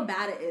thing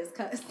about it is,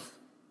 because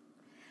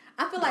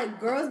I feel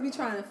girls be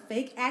trying to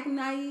fake act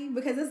naive,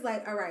 because it's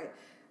all right,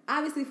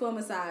 obviously for a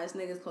massage,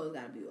 niggas' clothes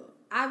gotta be off.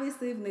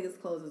 Obviously, if niggas'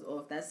 clothes is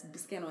off, that's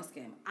skin on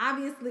skin.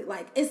 Obviously,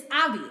 it's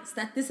obvious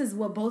that this is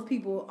what both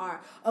people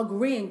are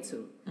agreeing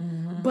to.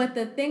 Mm-hmm. But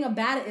the thing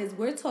about it is,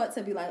 we're taught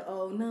to be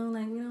oh no,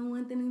 we don't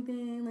want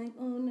anything.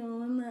 Oh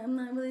no, I'm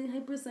not really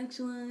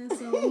hypersexualized.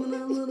 So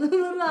blah, blah, blah,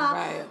 blah.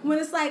 Right. When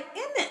it's in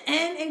the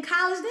end, in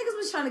college, niggas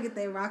was trying to get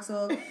their rocks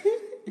off.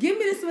 Give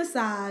me this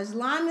massage,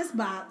 line this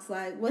box,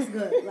 what's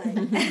good?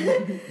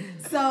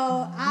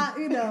 So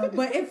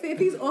but if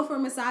he's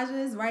offering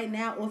massages right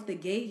now off the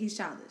gate, he's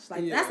childish.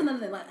 That's another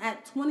thing.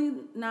 At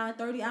 29,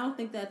 30, I don't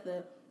think that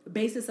the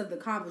basis of the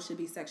convo should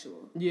be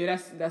sexual. Yeah,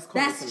 that's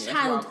corny to me.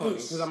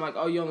 Childish. Because I'm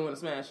you only want to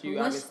smash. You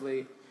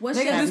obviously.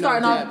 Nigga,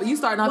 you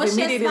starting off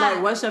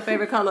immediately what's your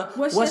favorite color?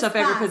 What's your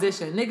favorite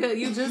position? Nigga,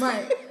 you just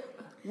right.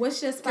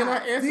 What's your spot? Can I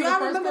answer Do y'all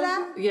remember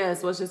that?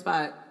 Yes. What's your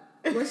spot?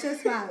 What's your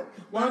spot?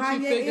 Why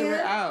don't you figure it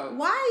out?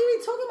 Why are you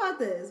even talking about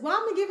this? Why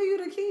am I giving you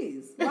the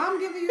keys? Why am I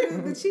giving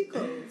you the cheat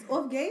codes?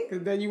 Off gate?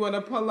 Because then you want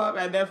to pull up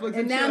at Netflix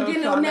and now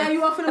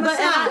you offer the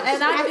massage.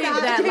 And I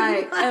think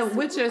that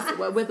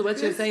with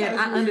what you're saying,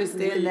 I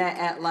understand that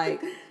at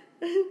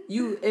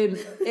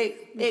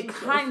it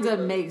kind of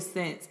makes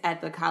sense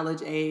at the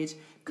college age.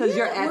 Because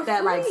you're at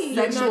that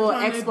sexual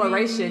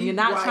exploration. You're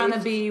not trying to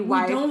be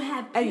white. We don't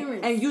have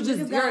parents. And you're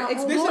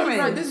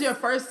exploring. This is your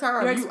first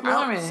time. You're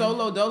exploring. You out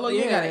solo dolo.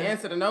 You ain't got to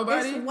answer to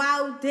nobody. It's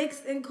wild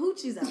dicks and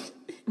coochies out.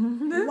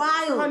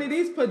 Wild. Honey,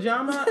 these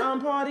pajama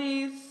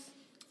parties.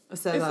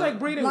 It's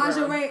breeding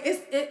lingerie.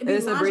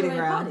 It's a breeding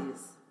ground.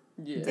 Parties.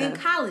 Yeah. In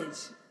college.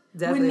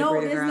 Definitely a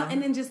breeding ground.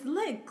 And then just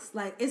licks.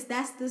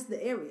 That's just the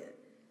area.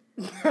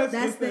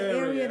 That's the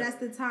area. That's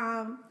the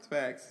time.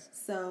 Facts.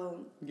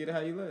 So get it how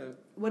you live.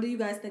 What do you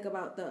guys think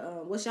about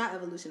what's your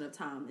evolution of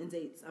time and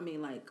dates? I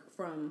mean,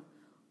 from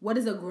what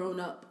does a grown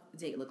up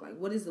date look like?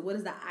 What is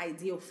the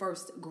ideal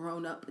first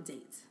grown up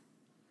date?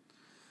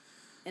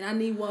 And I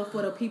need one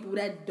for the people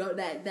that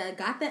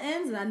got the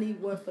ends, and I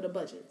need one for the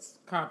budgets.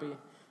 Copy.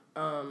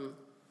 So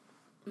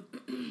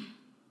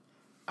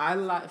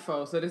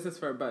this is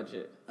for a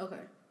budget.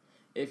 Okay.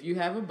 If you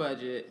have a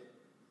budget,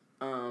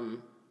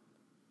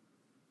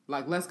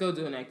 let's go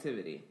do an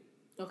activity.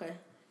 Okay.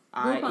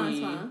 Groupon's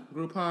fine.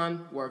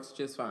 Groupon works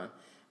just fine.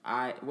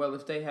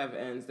 If they have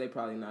ends, they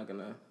probably not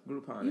gonna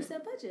Groupon. You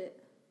said budget.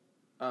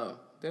 Oh,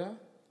 did I?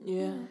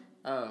 Yeah.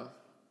 Oh,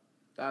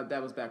 that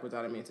was backwards.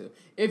 I didn't mean to.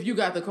 If you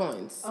got the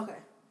coins, okay,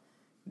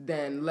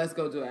 then let's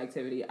go do an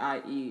activity,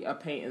 i.e., a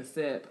paint and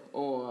sip,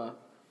 or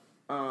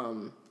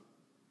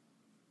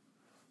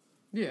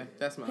yeah,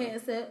 that's mine. Paint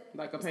and sip.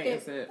 Like a paint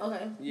and sip.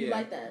 Okay, yeah. You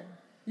like that.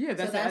 Yeah,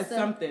 that's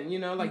something, you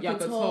know, like y'all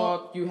can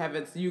talk, you have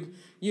you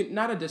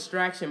not a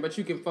distraction, but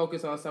you can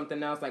focus on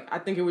something else. Like, I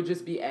think it would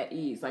just be at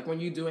ease. Like, when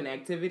you do an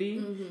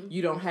activity,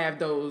 you don't have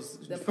those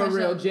for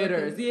real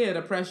jitters. Yeah,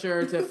 the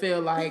pressure to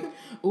feel like,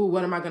 ooh,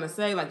 what am I going to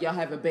say? Like, y'all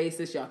have a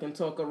basis, y'all can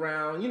talk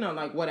around, you know,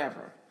 like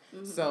whatever.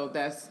 So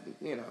that's,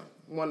 you know,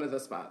 one of the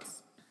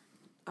spots.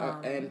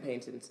 And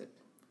painting tip.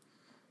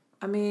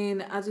 I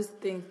mean, I just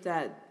think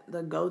that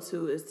the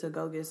go-to is to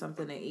go get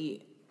something to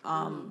eat.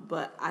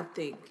 But I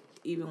think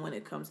even when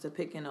it comes to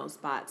picking those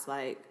spots,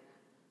 like,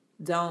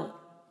 don't,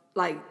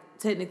 like,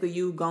 technically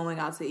you going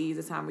out to eat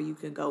is a time where you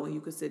can go and you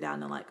can sit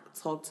down and, like,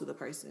 talk to the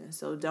person.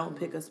 So don't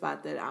pick a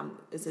spot that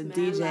it's a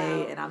DJ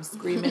loud. And I'm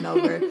screaming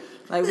over,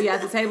 like, we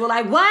at the table,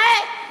 like,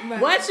 what? Right.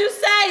 What you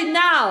say? No,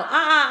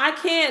 I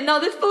can't.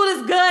 No, this food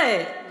is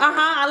good.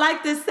 I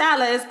like this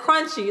salad. It's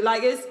crunchy.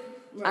 Like, it's,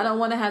 right. I don't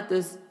want to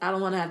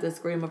have to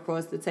scream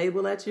across the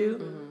table at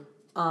you.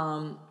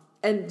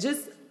 And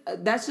just,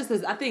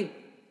 I think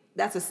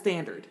that's a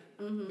standard.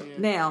 Yeah.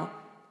 Now,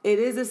 it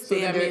is a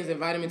standard. So that means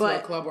inviting me to a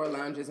club or a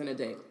lounge isn't a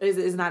date.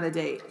 It's not a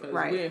date,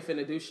 right? We ain't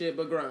finna do shit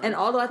but grind. And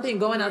although I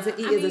think going out to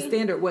eat is a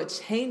standard, what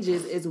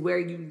changes is where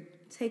you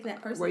take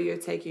that person, where you're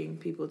taking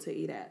people to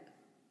eat at.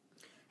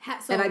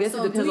 And I guess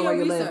it depends on where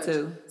you live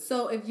too.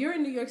 So if you're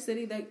in New York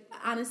City, like,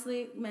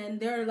 honestly, man,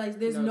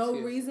 there's no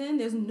reason,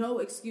 there's no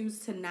excuse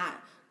to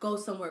not go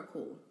somewhere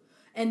cool.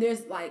 And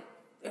there's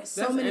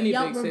so many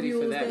Yelp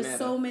reviews. There's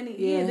so many.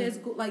 Yeah, there's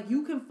like,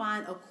 you can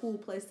find a cool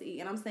place to eat.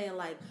 And I'm saying,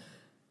 like,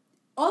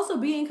 also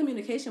be in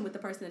communication with the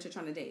person that you're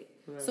trying to date.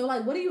 Right. So,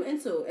 like, what are you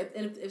into?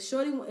 If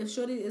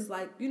Shorty is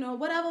like, you know,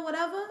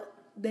 whatever,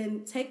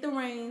 then take the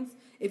reins.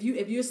 If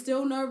you're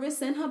still nervous,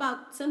 send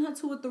her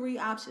 2 or 3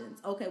 options.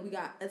 Okay, we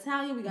got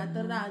Italian, we got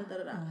da-da-da and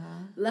da-da-da.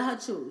 Let her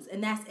choose.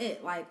 And that's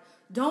it. Like,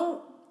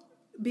 don't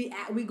be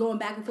we going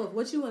back and forth.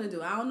 What you want to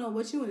do? I don't know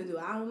what you want to do.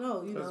 I don't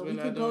know. You know, we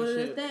could go to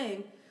the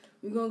thing.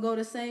 We're going to go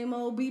to the same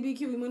old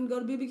BBQ. We want to go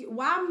to BBQ.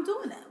 Why am I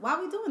doing that? Why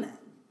are we doing that?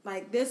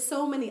 Like, there's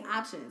so many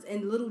options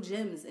and little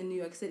gyms in New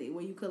York City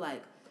where you could,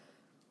 like,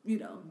 you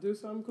know, do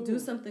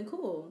something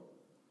cool.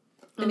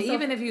 And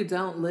even if you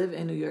don't live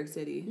in New York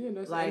City. Yeah,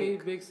 that's like any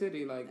big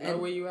city. Like, know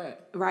where you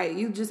at. Right.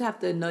 You just have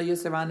to know your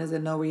surroundings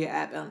and know where you're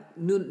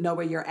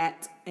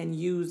at, and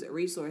use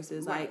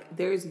resources. Right. Like,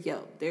 there's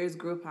Yelp, there's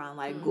Groupon.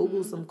 Like,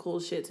 Google some cool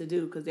shit to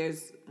do, because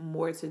there's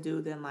more to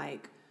do than,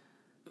 like,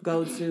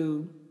 go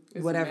to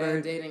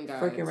whatever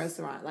freaking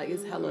restaurant. Like,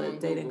 it's hella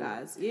dating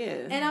guides.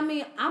 Yeah. And I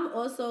mean, I'm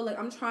also, like,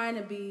 I'm trying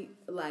to be,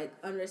 like,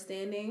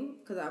 understanding,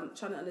 because I'm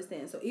trying to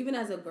understand. So even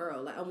as a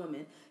girl, like a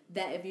woman,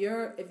 that if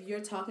you're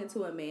talking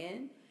to a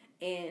man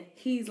and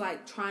he's,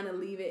 like, trying to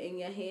leave it in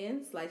your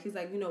hands, like, he's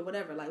like, you know,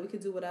 whatever, like, we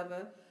could do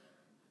whatever,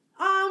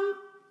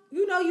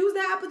 you know, use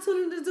that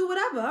opportunity to do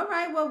whatever. All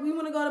right, well, we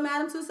want to go to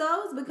Madame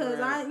Tussauds because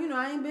I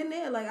ain't been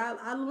there. Like,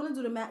 I want to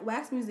do the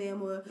Wax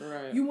Museum, or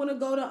you want to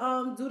go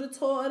to do the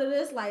tour of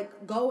this.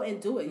 Like, go and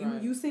do it.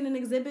 You seen an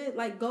exhibit?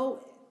 Like,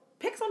 go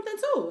pick something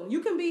too. You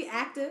can be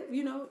active.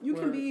 You know, you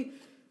can be.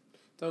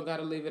 Don't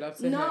gotta leave it up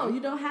to him. No, you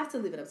don't have to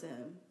leave it up to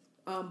him.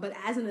 But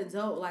as an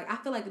adult, like, I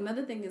feel like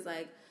another thing is,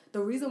 like, the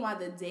reason why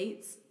the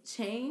dates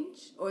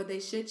change, or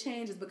they should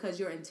change, is because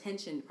your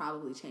intention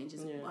probably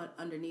changes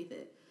underneath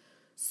it.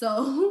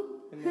 So,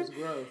 and there's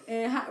growth.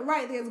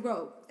 There's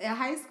growth. In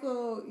high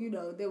school, you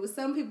know, there was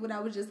some people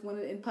that would just want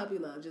to in puppy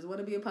love, just want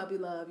to be a puppy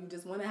love. You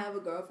just want to have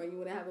a girlfriend, you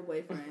want to have a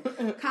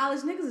boyfriend.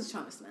 College niggas is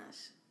trying to smash.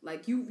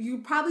 Like,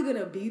 you probably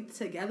gonna be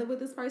together with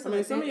this person. I mean,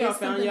 like, some of y'all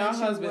found y'all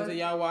husbands and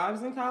y'all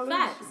wives in college.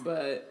 Facts.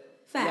 But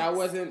y'all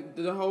wasn't,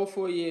 the whole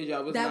 4 years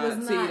y'all was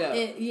not teed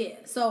up. Yeah.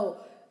 So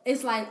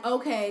it's like,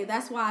 okay,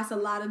 that's why it's a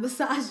lot of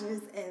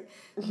massages and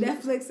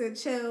Netflix and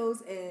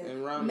chills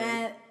and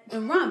ramen.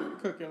 And ramen.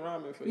 Cooking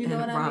ramen for you. You know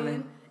what I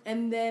mean?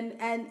 And then,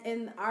 and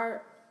in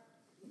our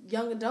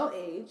young adult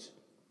age,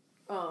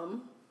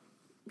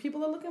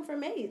 people are looking for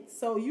mates.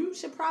 So you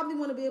should probably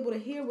want to be able to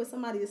hear what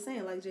somebody is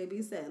saying, like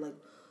JB said. Like,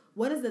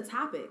 what is the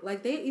topic?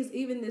 Like, there is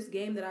even this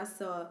game that I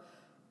saw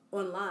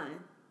online.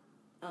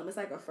 It's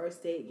like a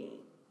first date game.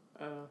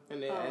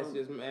 And they ask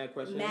just mad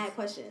questions. Mad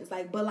questions.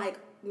 Like, but, like,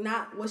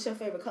 not what's your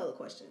favorite color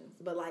questions,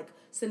 but, like,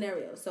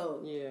 scenarios. So,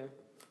 yeah.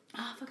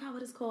 I forgot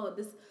what it's called.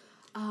 This,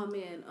 oh,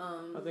 man.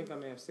 I think I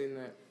may have seen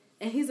that.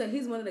 And he's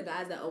one of the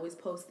guys that always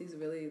posts these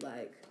really,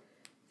 like,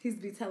 he's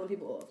be telling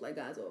people off, like,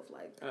 guys off,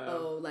 like,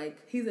 like,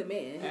 he's a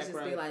man. He's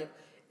just be like,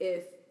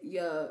 if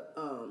you're,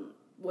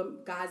 when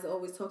guys are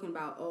always talking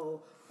about,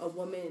 a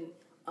woman,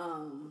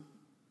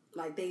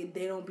 like, they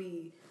don't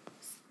be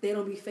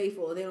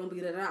faithful, or they don't be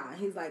da-da.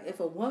 He's like, if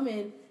a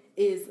woman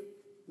is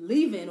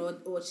leaving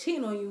or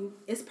cheating on you,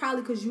 it's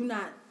probably because you're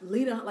not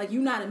leading, like,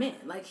 you're not a man.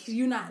 Like,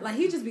 you're not, like,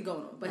 he just be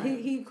going on. But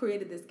he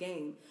created this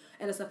game,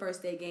 and it's a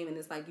first date game, and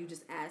it's like, you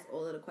just ask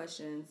all of the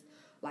questions,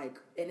 like,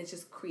 and it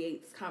just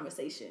creates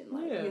conversation.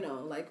 Like, you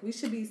know, like, we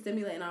should be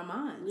stimulating our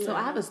minds. So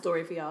I have a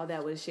story for y'all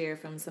that was shared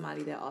from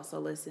somebody that also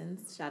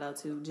listens. Shout out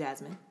to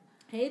Jasmine.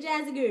 Hey,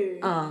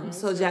 Jazzy girl.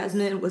 So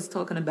Jasmine was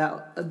talking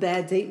about a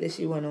bad date that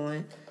she went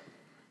on.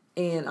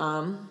 And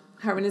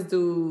her and this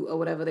dude or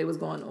whatever, they was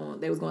going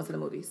to the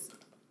movies.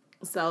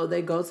 So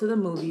they go to the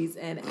movies,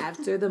 and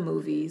after the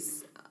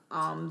movies,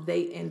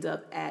 they end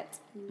up at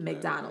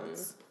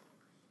McDonald's.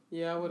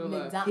 Yeah, I would have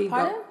left.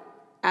 Pardon?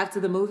 After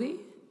the movie,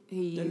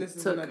 he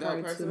took her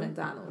person? to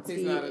McDonald's.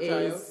 He's not a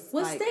child?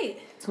 What state?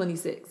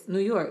 26. New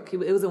York.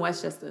 It was in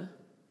Westchester.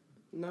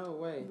 No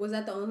way. Was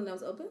that the only thing that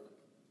was open?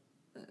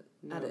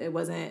 No. It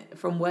wasn't,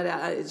 from what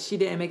she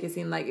didn't make it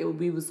seem like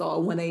we saw a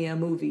 1 a.m.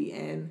 movie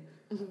and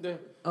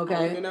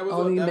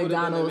only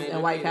McDonald's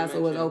and White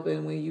Castle was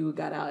open when you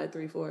got out at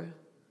 3-4.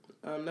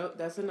 No,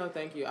 that's a no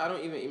thank you. I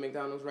don't even eat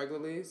McDonald's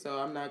regularly, so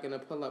I'm not going to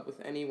pull up with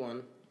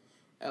anyone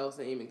else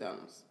and eat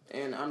McDonald's.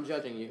 And I'm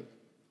judging you.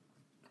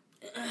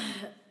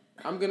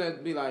 I'm going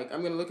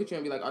to look at you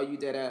and be like, are you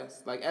dead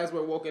ass? Like, as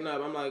we're walking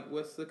up, I'm like,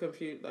 what's the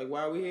compute? Like,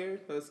 why are we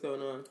here? What's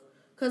going on?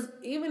 Because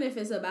even if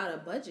it's about a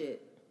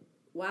budget,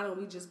 why don't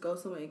we just go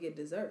somewhere and get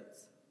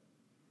desserts?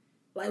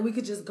 Like, we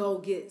could just go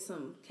get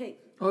some cake.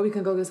 Or we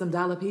can go get some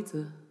dollar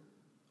pizza.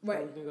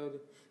 Right.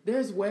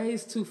 There's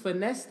ways to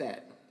finesse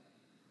that.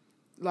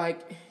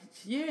 Like,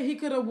 yeah, he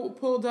could have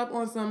pulled up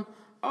on some,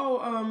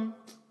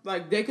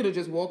 like, they could have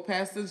just walked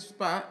past the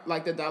spot,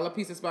 like the dollar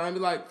pizza spot, and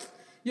be like,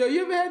 yo,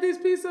 you ever had these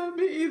pizza?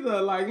 Me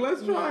either. Like,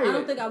 let's try it. I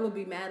don't think I would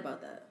be mad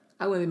about that.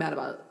 I wouldn't be mad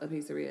about a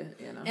pizzeria,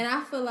 you know. And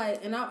I feel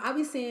like, I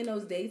be seeing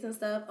those dates and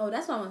stuff. Oh,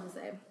 that's what I wanted to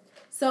say.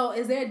 So,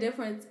 is there a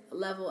different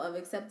level of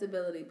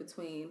acceptability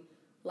between,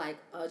 like,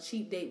 a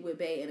cheap date with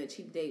bae and a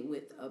cheap date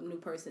with a new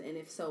person? And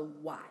if so,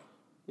 why?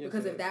 Yes,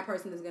 because if that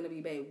person is going to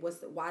be bae,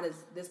 why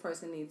does this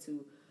person need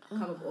to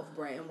come up off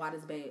bread, and why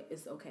does bae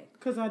is okay?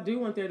 Because I do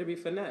want there to be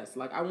finesse.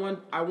 Like, I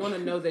want to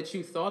know that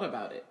you thought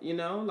about it, you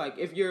know? Like,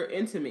 if you're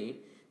into me,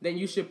 then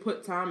you should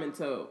put time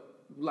into,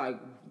 like,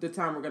 the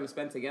time we're going to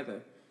spend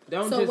together.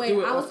 Don't just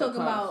do it off the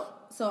cuff.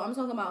 I'm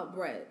talking about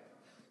bread.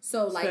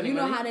 So, like, Spending you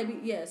know money? how they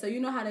be, so you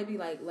know how they be,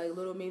 like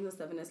little memes and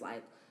stuff, and it's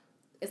like,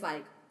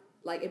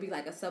 it'd be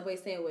like a Subway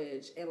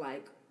sandwich and,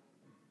 like,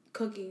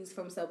 cookies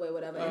from Subway,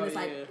 whatever, and it's,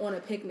 like, on a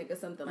picnic or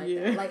something like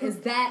that. Like, is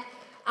that,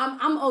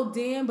 I'm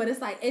ODing, but it's,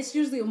 like, it's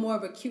usually more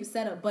of a cute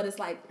setup, but it's,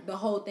 like, the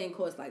whole thing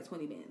costs, like,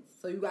 20 bands.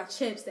 So, you got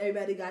chips,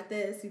 everybody got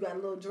this, you got a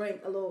little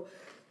drink, a little,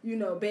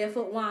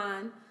 barefoot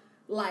wine.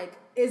 Like,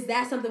 is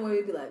that something where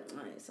we'd be like,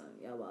 all right, son,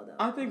 y'all wild out?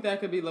 I think that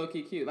could be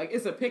low-key cute. Like,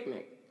 it's a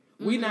picnic.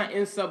 We not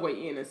in Subway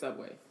eating in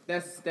Subway.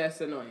 That's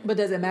annoying. But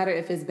does it matter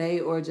if it's bae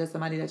or just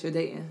somebody that you're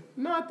dating?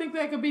 No, I think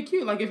that could be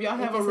cute. Like, if y'all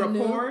have a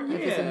rapport, If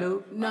it's a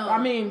new? No.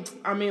 I mean,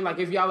 like,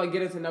 if y'all are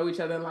getting to know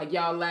each other and, like,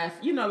 y'all laugh,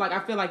 like, I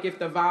feel like if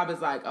the vibe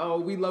is like, oh,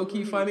 we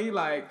low-key funny,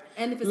 like,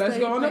 and if it's let's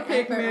go on a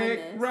picnic.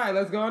 Earnest. Right,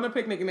 let's go on a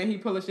picnic, and then he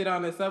pull a shit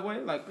on the Subway.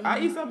 Like, I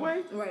eat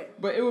Subway.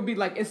 Right. But it would be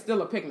like, it's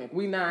still a picnic.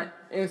 We not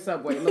in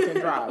Subway looking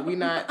dry. We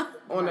not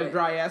on a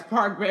dry-ass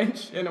park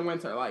bench in the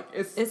winter. Like,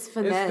 it's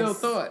finesse. It's still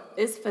thought.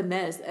 It's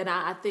finesse. And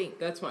I think...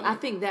 That's funny. I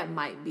think that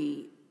might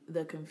be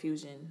the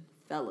confusion,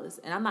 fellas.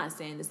 And I'm not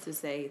saying this to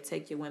say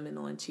take your women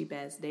on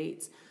cheap-ass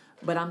dates,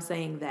 but I'm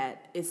saying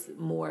that it's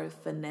more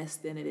finesse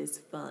than it is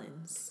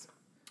funds.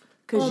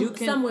 Because you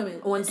can... Some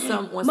women.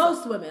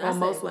 Most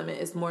women,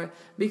 it's more...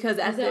 Because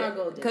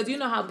you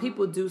know how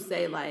people do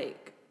say,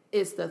 like,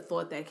 it's the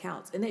thought that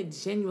counts. And it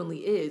genuinely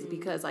is. Mm-hmm.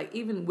 Because, like,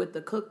 even with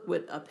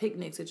a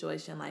picnic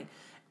situation, like,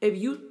 if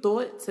you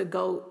thought to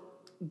go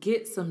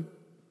get a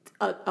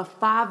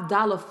 $5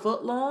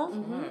 footlong...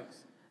 Mm-hmm.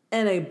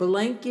 And a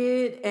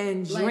blanket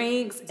and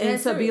drinks, and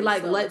to be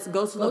like, let's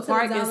go to the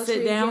park and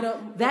sit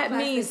down. That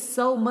means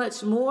so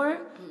much more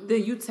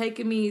than you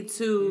taking me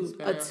to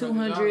a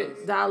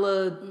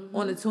 $200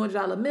 on a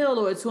 $200 meal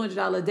or a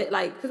 $200 day.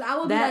 Like, because I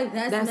would be like,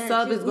 that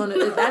sub is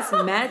that's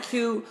mad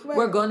cute. Right.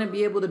 We're gonna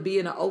be able to be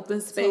in an open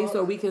space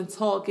where we can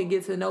talk and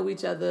get to know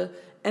each other,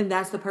 and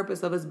that's the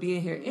purpose of us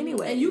being here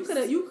anyway. And you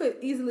could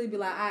easily be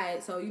like, all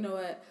right, so you know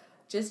what?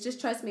 Just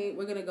trust me.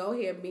 We're gonna go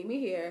here, meet me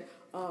here,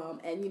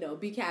 and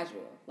be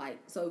casual. Like,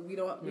 so we're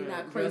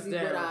not crazy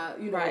with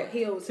our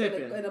heels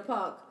in a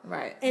park.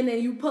 Right. And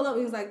then you pull up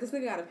and he's like, this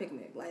nigga got a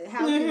picnic. Like,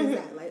 how cute is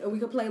that? Like, or we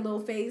could play a little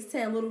Phase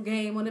 10 little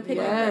game on the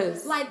picnic.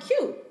 Yes. Like,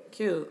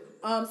 cute.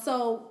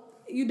 So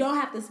you don't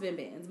have to spend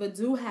bands, but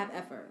do have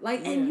effort.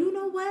 Like, and you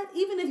know what?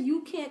 Even if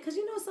you can't, because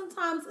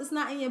sometimes it's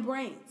not in your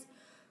brains.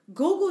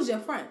 Google's your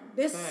friend.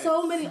 There's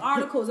so many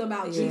articles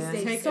about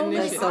G-Stage.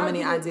 So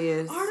many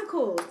ideas.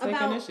 Articles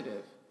Take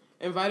initiative.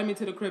 Inviting me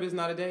to the crib is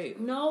not a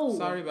date. No.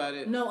 Sorry about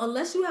it. No,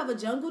 unless you have a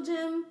jungle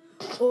gym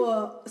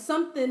or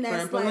something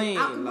that's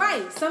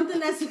trampoline, something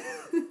that's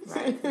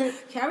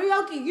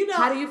karaoke,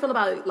 How do you feel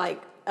about,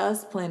 like,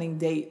 us planning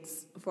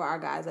dates for our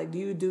guys? Like, do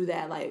you do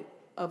that, like,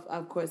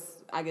 of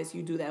course, I guess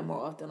you do that more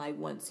often, like,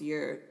 once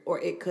or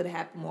it could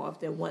happen more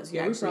often once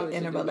you're actually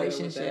in a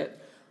relationship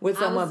with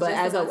someone, but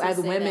as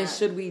women,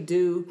 should we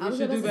do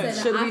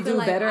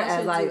better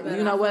as, like,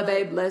 you know what,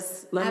 babe,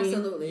 let's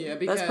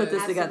put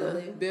this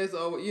together. There's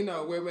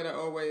women are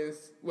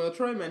always, well,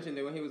 Troy mentioned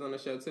it when he was on the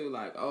show too,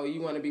 like, oh, you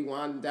want to be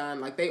wound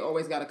down, like, they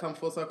always got to come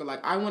full circle,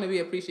 like, I want to be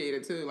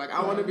appreciated too, like,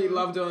 I want to be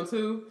loved on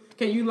too.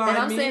 Can you lie? And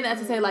I'm saying that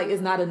to say, like,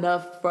 it's not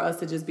enough for us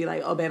to just be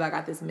like, oh, babe, I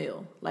got this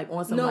meal, like,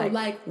 on some,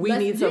 we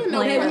need to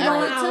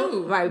plan,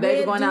 too. Right, babe,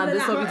 we're going out,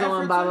 this is what we're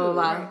doing, blah blah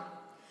blah.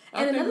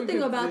 And another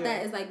thing about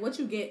that is like what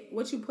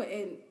you put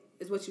in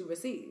is what you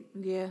receive.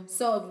 Yeah.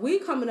 So if we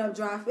coming up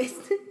dry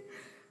faced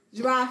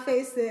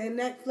and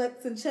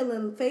Netflix and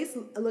chilling face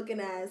looking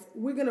ass,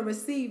 we're gonna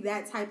receive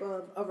that type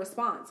of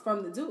response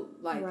from the dude.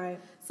 Like, right.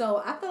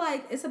 So I feel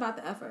like it's about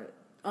the effort.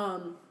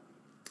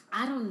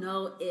 I don't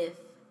know if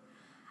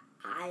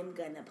I'm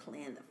gonna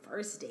plan the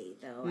first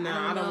date though. No,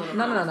 I don't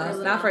know.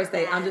 No. Not first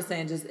date. I'm just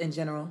saying, just in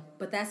general.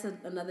 But that's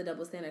another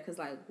double standard. Cause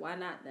like, why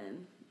not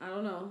then? I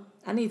don't know.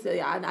 I need to.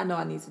 Yeah, I know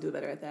I need to do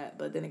better at that.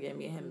 But then again,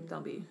 me and him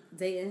don't be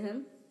dating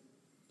him.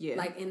 Yeah.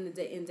 Like in the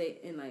date,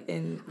 like.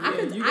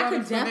 I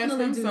could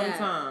definitely do that.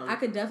 Sometime. I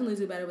could definitely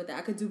do better with that.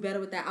 I could do better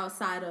with that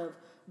outside of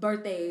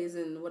birthdays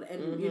and what,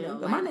 and you know.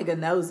 But my nigga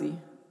nosy.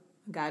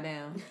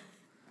 Goddamn.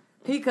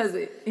 He got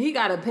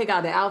to pick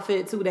out the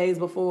outfit 2 days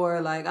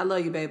before. Like, I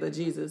love you, babe, but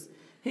Jesus.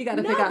 He got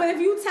to pick out. No, but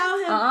if you tell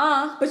him,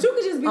 but you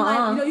could just be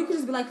like, you could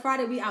just be like,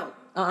 Friday we out.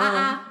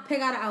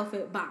 Pick out an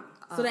outfit, bang.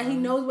 So that he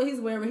knows what he's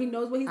wearing, he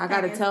knows what he's I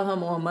got to tell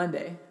him on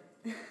Monday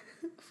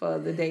for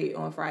the date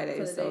on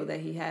Friday so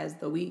that he has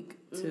the week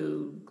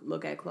to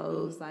look at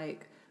clothes,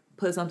 like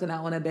put something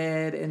out on a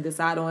bed and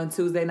decide on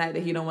Tuesday night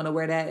that he don't want to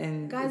wear that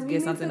and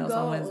get something else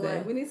on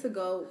Wednesday. We need to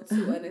go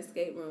to an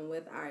escape room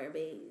with our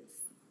babes.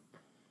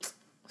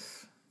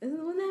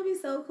 Wouldn't that be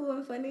so cool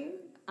and funny?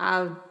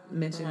 I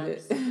mentioned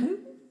it.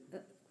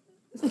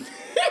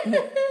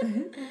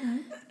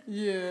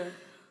 Yeah.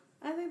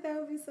 I think that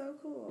would be so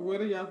cool.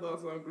 What are y'all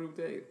thoughts on group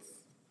dates?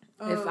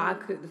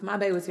 If my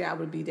babe was here, I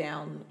would be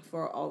down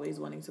for always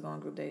wanting to go on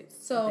group dates.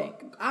 So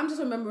I'm just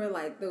remembering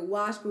like the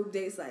wash group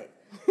dates,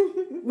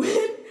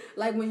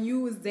 like when you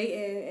was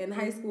dating in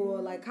high school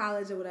or like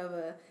college or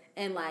whatever,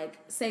 and like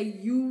say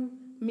you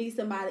meet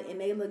somebody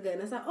and they look good,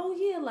 and it's like, oh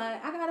yeah,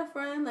 like I got a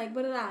friend, like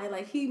and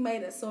like he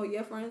made it so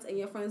your friends and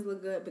your friends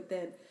look good, but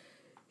then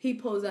he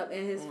pulls up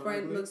and his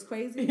friend looks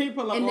crazy. He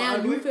pull up and now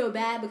ugly. You feel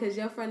bad because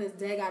your friend is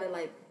dead got it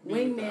like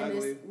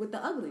wingman with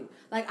the ugly.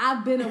 Like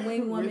I've been a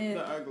wing woman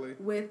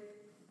with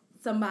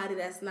somebody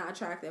that's not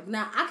attractive.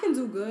 Now I can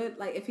do good,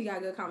 like if he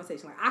got good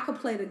conversation. Like I could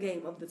play the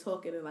game of the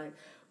talking and like,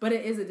 but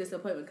it is a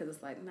disappointment because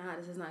it's like, nah,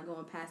 this is not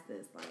going past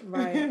this. Like,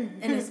 right.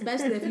 And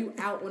especially if you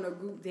out on a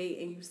group date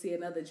and you see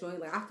another joint.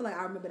 Like I feel like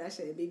I remember that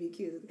shit at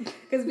BBQs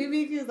because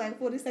BBQ is like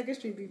 42nd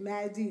Street be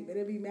mad deep and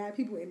there be mad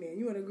people in there.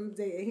 You on a group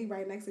date and he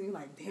right next to you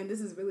like, damn,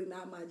 this is really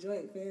not my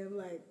joint, fam.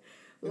 Like.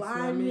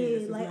 Lie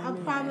me. Like, I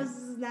promise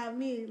this is not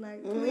me.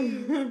 Like,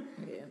 please.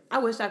 Yeah. I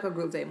wish I could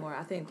group date more.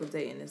 I think group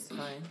dating is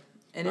fun.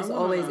 And it's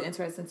always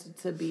interesting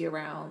to be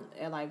around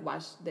and, like,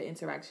 watch the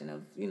interaction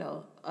of, you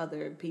know,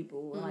 other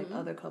people and, like,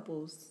 other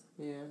couples.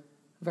 Yeah.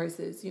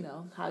 Versus, you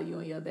know, how you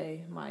and your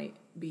bae might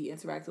be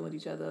interacting with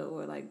each other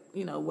or, like,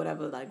 you know,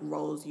 whatever, like,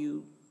 roles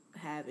you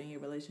have in your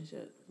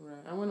relationship. Right.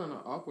 I went on an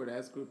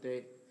awkward-ass group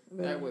date.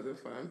 Really? That wasn't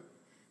fun.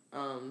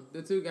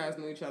 The two guys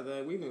knew each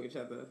other. We knew each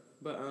other.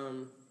 But,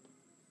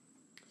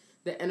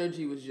 the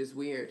energy was just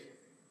weird.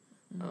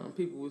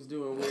 People was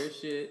doing weird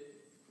shit,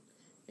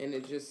 and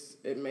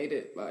it made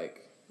it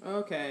like,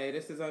 okay,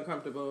 this is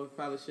uncomfortable.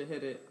 Probably should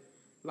hit it.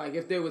 Like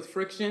if there was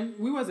friction,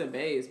 we wasn't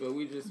baes, but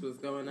we just was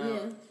going out.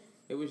 Yeah.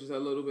 It was just a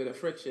little bit of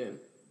friction.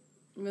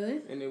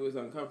 Really? And it was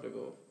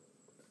uncomfortable.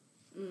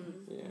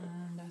 Yeah.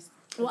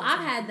 Well, I've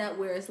had that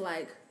where it's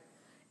like,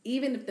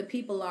 even if the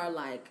people are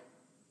like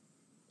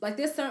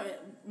there's certain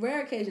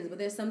rare occasions, but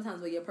there's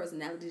sometimes where your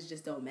personalities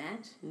just don't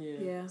match.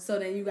 Yeah. So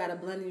then you gotta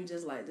blend and you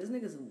just like, this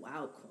nigga's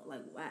wild,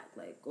 like whack,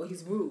 like, or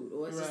he's rude,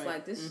 or it's just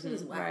like, this shit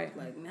is whack. Right.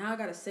 Like now I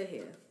gotta sit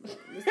here. Like,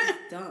 this is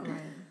dumb.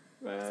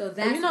 Right. So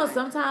that's you know,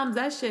 sometimes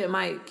that shit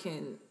I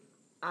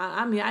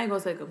mean, I ain't gonna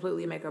say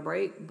completely make or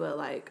break, but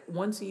like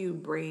once you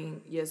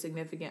bring your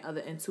significant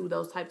other into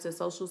those types of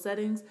social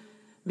settings,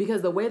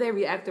 because the way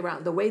they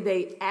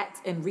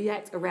act and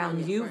react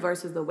around you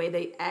versus the way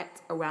they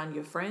act around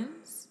your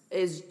friends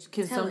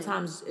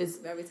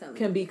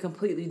can be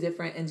completely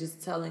different and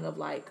just telling of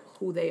like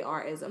who they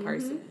are as a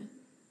person.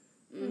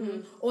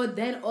 Or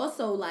then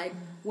also like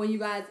when you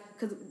guys,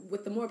 because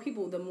with the more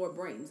people, the more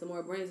brains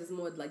is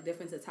more like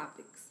different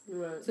topics.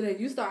 Right. So then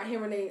you start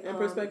hearing and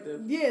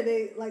perspective. Yeah,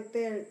 they like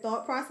their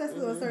thought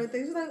processes on certain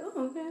things. You're like,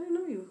 oh, okay, I didn't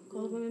know you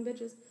called women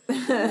bitches.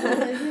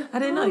 I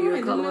didn't know you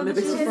were calling women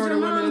bitches. Refer to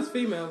women as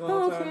females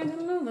all the time. Okay, I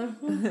didn't know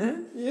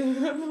that.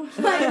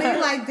 Yeah. Like they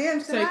like, damn,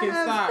 should taking I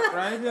have stock,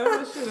 right?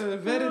 Yeah, should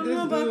have vetted this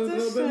dude a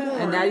little bit more.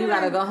 And now you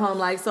gotta go home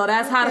like, so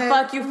that's how the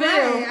fuck you feel.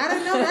 Right, I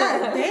didn't know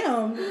that.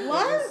 Damn,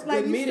 what?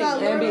 Like you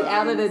start and be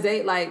out of the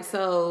date. Like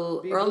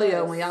so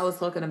earlier when y'all was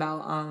talking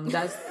about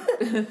that's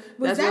was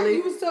that's that really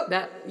you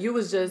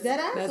was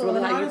that's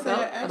really how you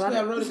felt. Actually,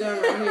 I wrote it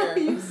down right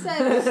here. You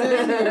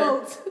said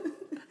quote.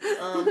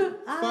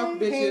 Fuck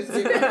bitches.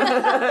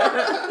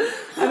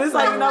 And it's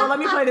like, no, let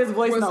me play this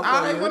voice note for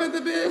I you. one of the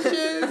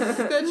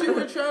bitches that you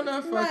were trying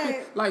to fuck?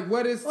 Right. Like,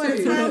 what is or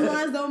tea? the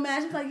timelines don't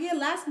match. It's like, yeah,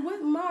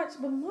 March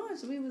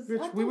we was.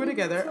 Bitch, we were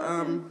together.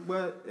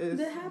 What is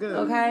good?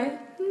 Okay.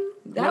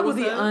 That would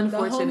be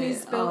unfortunate. The homie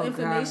spilled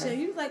information. God.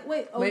 You was like,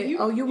 wait, you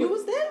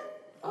was there?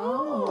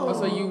 Oh,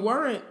 so you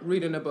weren't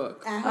reading a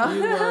book. You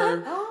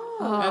were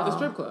at the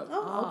strip club.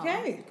 Oh,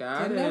 okay.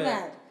 Got Didn't it. know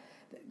that.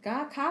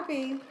 Got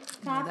copy.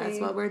 That's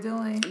what we're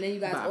doing. And then you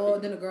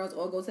guys then the girls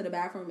all go to the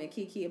bathroom and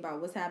kiki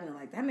about what's happening.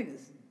 Like, that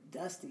nigga's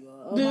dusty.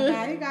 Or, oh my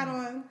God, he got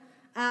on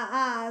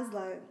eyes.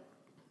 Like,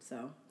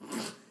 so.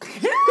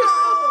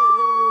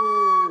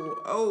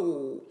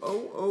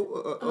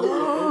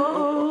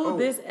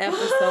 This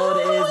episode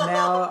is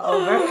now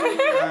over.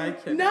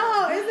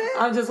 No, is it?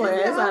 I'm just playing.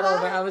 It's not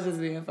over. I was just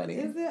being funny.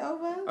 Is it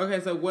over? Okay,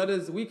 so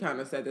we kind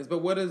of said this, but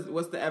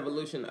what's the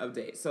evolution of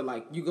dates? So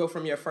like you go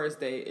from your first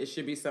date, it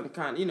should be some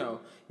kind,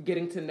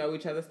 getting to know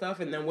each other stuff,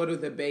 and then what do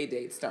the bae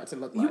dates start to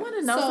look like? You want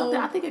to know something?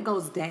 I think it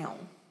goes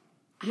down.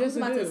 Yes, I was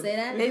about to say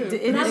that.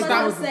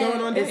 I was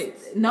going on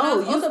dates. No,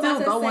 you still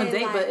go on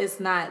date, but it's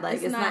not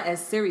like it's not as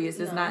serious.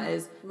 It's not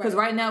as because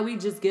right now we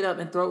just get up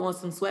and throw on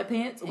some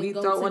sweatpatents. We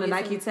throw on a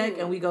Nike Tech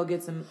and we go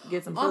get some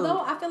food.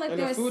 Although I feel like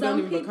there's some people. Food don't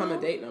even become a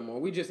date no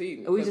more. We just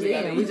eating. We just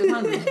eating. We just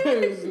hungry.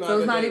 So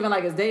it's not even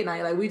like it's date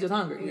night. Like we just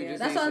hungry. Yeah,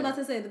 that's what I was about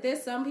to say. That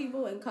there's some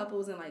people and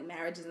couples and like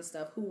marriages and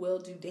stuff who will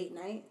do date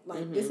night.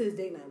 Like this is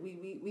date night.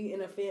 We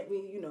in a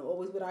family. We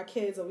always with our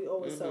kids or we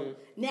always so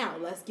now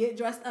let's get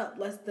dressed up.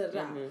 Let's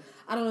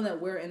I don't know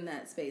that we're in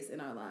that space in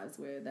our lives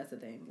where that's a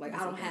thing. Like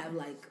I don't have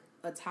like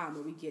a time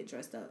where we get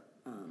dressed up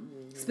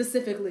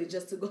specifically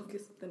just to go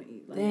get something to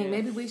eat. Like, dang,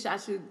 maybe you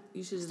should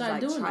just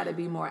like try to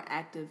be more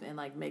active and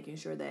like making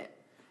sure that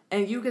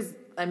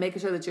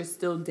making sure that you're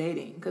still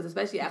dating because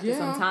especially after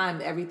some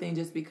time everything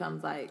just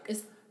becomes like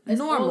it's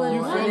normal.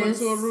 You fall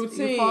into a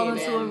routine. You fall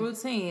into a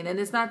routine, and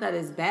it's not that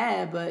it's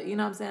bad, but you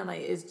know what I'm saying.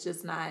 Like it's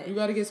just not. You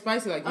got to get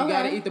spicy. Like you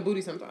got to eat the booty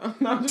sometime.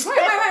 No,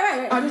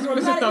 right. I just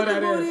wanted to throw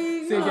that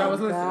in. See if y'all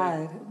was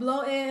listening.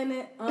 Blow air in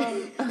it. But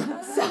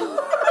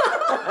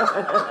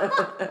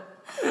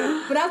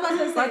I was about to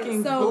say,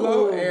 fucking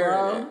blow air,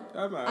 bro.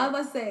 I was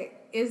about to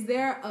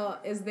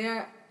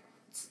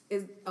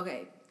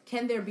say,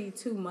 can there be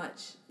too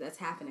much that's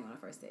happening on a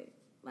first date?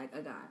 Like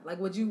a guy, like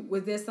was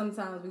there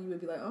sometimes when you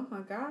would be like, oh my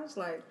gosh,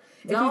 like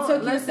if he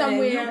took you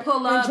somewhere, you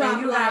pull up and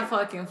you got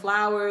fucking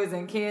flowers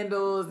and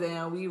candles,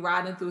 and we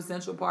riding through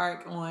Central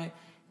Park on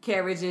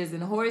carriages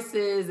and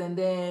horses, and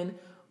then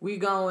we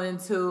going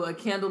to a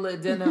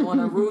candlelit dinner on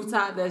a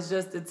rooftop that's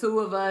just the two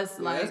of us.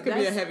 Yeah, like that could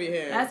be a heavy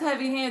hand. That's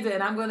heavy handed,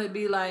 and I'm gonna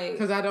be like,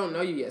 because I don't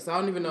know you yet, so I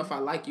don't even know if I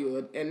like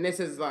you, and this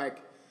is like.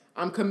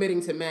 I'm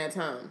committing to mad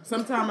time.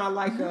 Sometimes I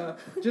like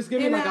just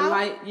give me like a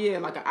light,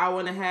 like an hour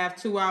and a half,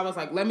 2 hours.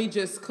 Like, let me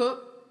just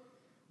cook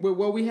with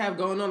what we have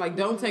going on. Like,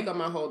 don't take up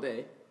my whole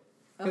day.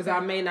 Because I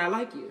may not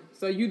like you.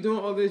 So you doing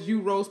all this,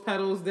 you rose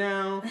petals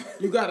down,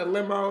 you got a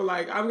limo.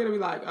 Like, I'm going to be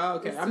like, oh,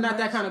 okay. I'm not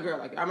that kind of girl.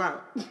 Like, I'm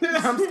out.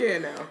 I'm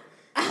scared now.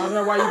 I don't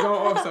know why you go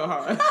off so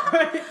hard.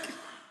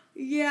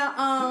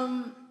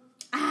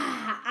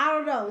 I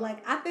don't know.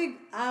 Like, I think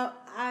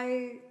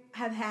I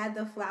have had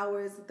the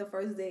flowers the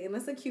first date, and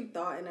it's a cute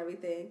thought and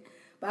everything.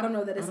 But I don't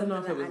know that it's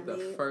something that I need. I don't know if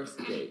it was the first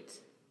date.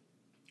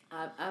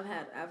 I've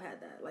had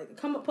that. Like,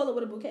 pull up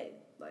with a bouquet.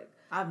 Like,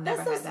 I've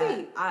never had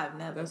that. I've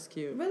never. That's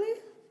cute. Really?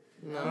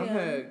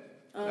 No,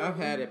 I've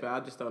had it, but I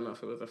just don't know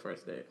if it was the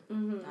first date.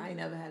 I ain't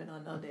never had it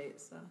on no date,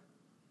 so.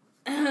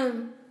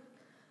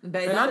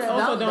 Babe, and I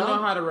also don't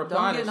know how to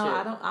reply to shit.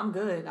 I'm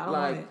good. I don't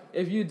want it.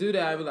 If you do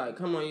that, I'd be like,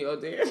 come on, you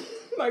dear.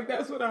 Like,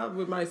 that's what I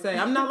might say.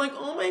 I'm not like,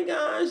 oh my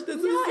gosh, this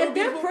is so if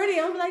they're pretty,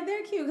 I'm like,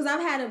 they're cute. Because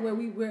I've had it where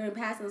we were in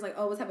passing, it's like,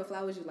 oh, what type of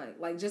flowers you like?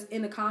 Like, just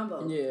in a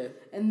combo. Yeah.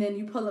 And then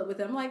you pull up with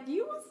them. I'm like,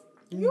 you was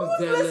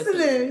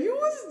listening. You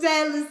was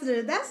dead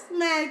listening. That's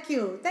mad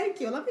cute.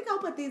 Thank you. Let me go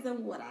put these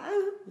in water.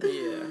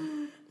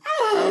 Yeah.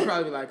 I would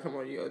probably be like, come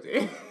on, you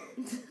dear.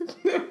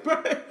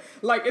 But,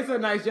 like, it's a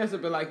nice gesture,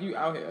 but, like, you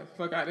out here.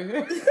 Fuck out of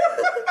here.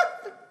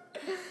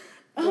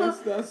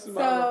 That's my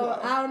reply.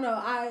 I don't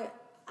know.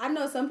 I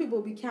know some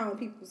people be counting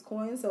people's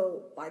coins,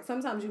 so, like,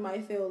 sometimes you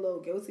might feel a little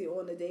guilty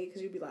on the date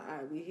because you be like, all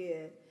right, we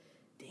here.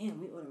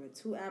 Damn, we ordering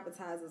 2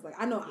 appetizers. Like,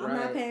 I know I'm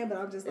not paying, but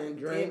I'm just like,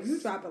 damn, you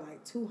dropping,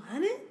 like,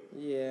 200?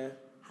 Yeah.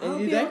 I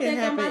hope you don't think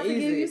I'm about to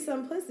give you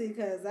some pussy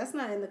because that's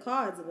not in the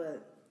cards,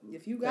 but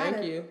if you got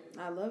Thank you.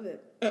 I love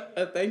it.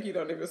 Thank you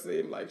don't even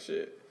seem like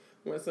shit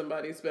when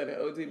somebody's spending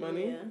OD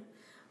money. Yeah.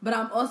 But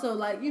I'm also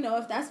like,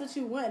 if that's what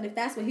you want, and if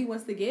that's what he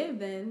wants to give,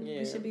 then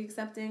you should be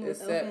accepting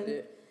with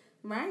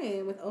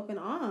open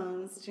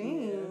arms.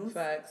 Jeez. Yeah,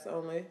 facts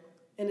only.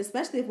 And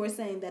especially if we're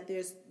saying that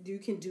you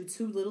can do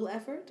too little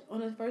effort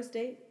on a first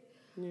date.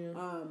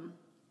 Yeah.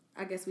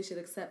 I guess we should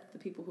accept the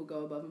people who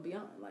go above and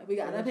beyond. Like, we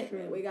got a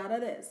picnic, we got a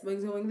this, we're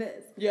doing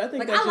this. Yeah, I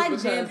think I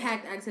like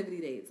jam-packed activity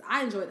dates.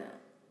 I enjoy that.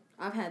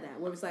 I've had that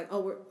where it's like,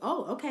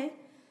 okay,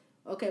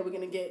 we're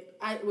gonna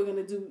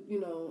do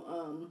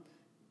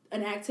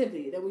an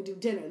activity, then we do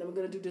dinner, then we're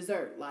gonna do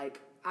dessert. Like,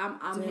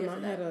 I'm here for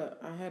that.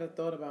 I had a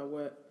thought about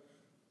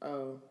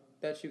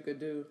that you could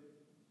do.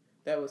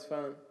 That was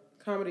fun.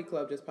 Comedy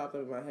club just popped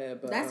up in my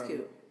head, but that's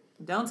cute.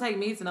 Don't take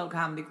me to no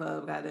comedy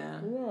club,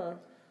 goddamn. Why?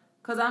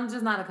 Cause I'm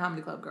just not a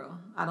comedy club girl.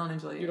 I don't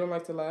enjoy it. You don't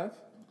like to laugh?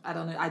 I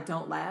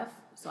don't laugh,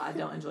 so I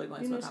don't enjoy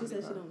going to a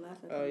comedy club. She don't laugh.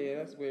 Oh yeah,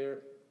 that's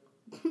weird.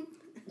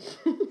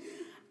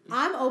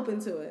 I'm open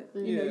to it.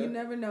 You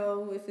never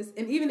know if it's,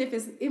 and even if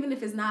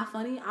it's not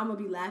funny, I'm gonna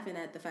be laughing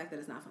at the fact that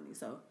it's not funny.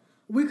 So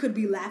we could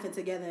be laughing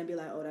together and be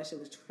like, oh, that shit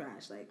was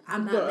trash. Like,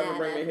 I'm not mad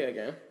bring at me it. here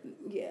again.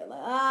 Yeah, like,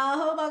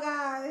 oh my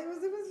God, it was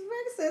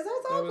racist.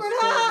 That's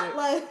awkward.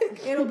 Like,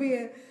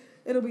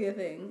 it'll be a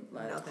thing.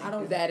 Like, I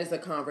don't. That is a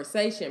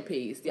conversation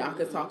piece. Y'all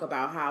could talk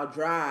about how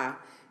dry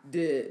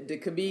the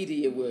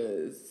comedian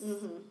was.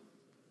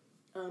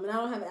 And I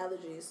don't have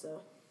allergies,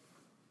 so.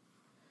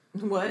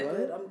 What?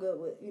 I'm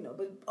good with,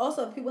 but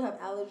also if people have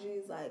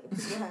allergies, like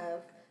if people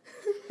have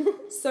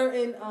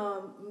certain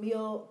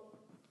meal,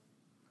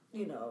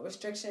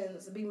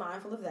 restrictions, be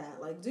mindful of that.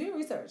 Like, do your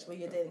research when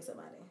you're dating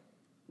somebody.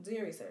 Do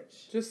your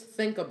research. Just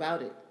think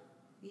about it.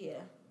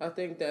 Yeah. I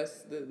think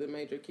that's the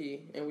major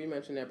key, and we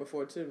mentioned that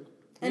before too.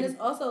 And it's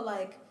also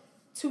like,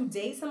 to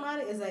date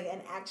somebody is like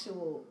an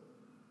actual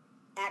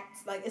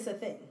act, like it's a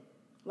thing.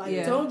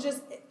 Like, don't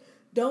just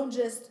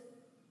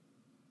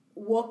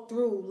walk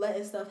through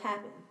letting stuff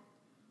happen.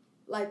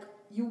 Like,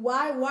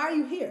 why are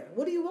you here?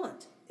 What do you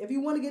want? If you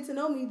want to get to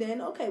know me,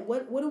 then okay,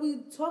 what are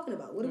we talking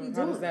about? What are we doing?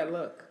 How does that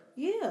look?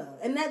 Yeah,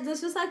 and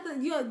that's just like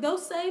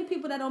those same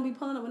people that don't be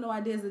pulling up with no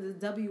ideas are the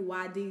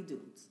WYD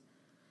dudes.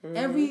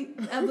 Every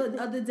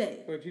other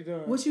day. What you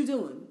doing? What you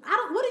doing?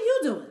 What are you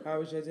doing? How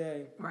was your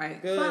day?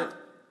 Right. Good. Fine.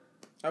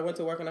 I went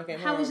to work and I came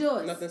home. How was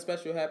yours? Nothing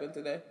special happened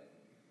today.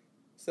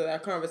 So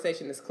that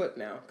conversation is clipped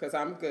now because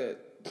I'm good.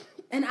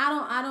 And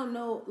I don't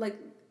know, like,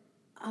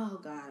 oh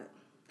God.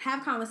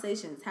 Have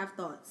conversations. Have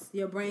thoughts.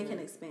 Your brain can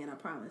expand, I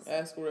promise.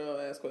 Ask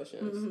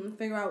questions.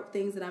 Figure out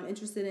things that I'm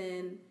interested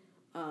in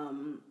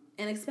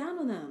and expound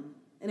on them.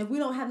 And if we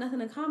don't have nothing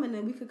in common,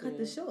 then we could cut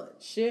this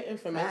short. Share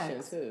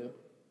information, too.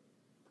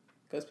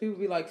 Because people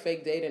be like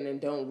fake dating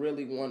and don't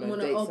really want to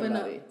date open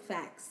somebody. Up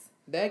facts.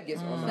 That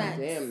gets on my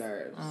damn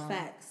nerves.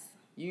 Facts.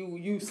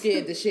 You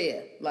scared to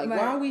share. Like, why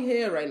are we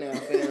here right now,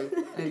 fam?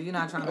 If you're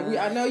not trying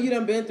to... I know you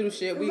done been through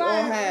shit. We all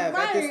have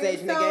at this stage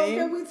in the game.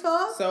 Can we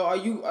talk? So are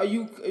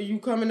you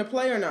coming to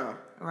play or not?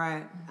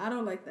 Right. I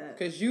don't like that.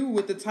 Because you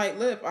with the tight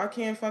lip, I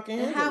can't fucking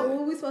handle it.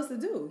 What are we supposed to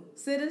do?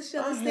 Sit and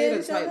shut I hate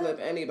a tight lip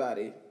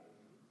anybody.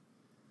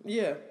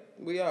 Yeah,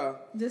 we are.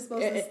 Just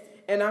supposed to...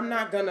 And I'm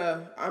not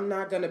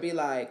gonna be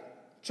like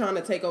trying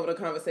to take over the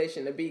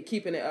conversation to be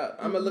keeping it up.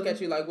 I'm gonna look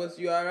at you like,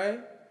 you all right?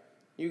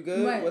 You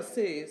good? Right. What's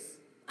tease?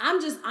 I'm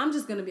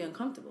just gonna be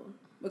uncomfortable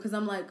because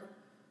I'm like,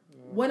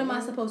 what am I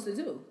supposed to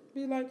do?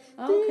 Be like,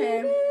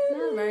 okay,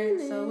 all right.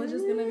 So we're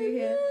just gonna be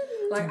here.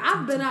 Like,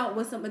 I've been out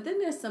with some, but then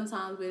there's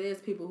sometimes where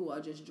there's people who are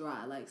just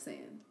dry like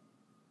sand.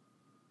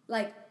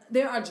 Like,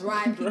 there are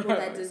dry people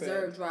that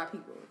deserve dry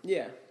people.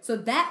 Yeah. So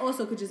that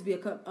also could just be you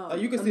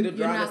can see the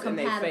dryness in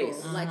their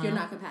face. Like, you're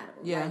not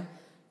compatible. Yeah. Like,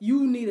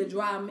 you need a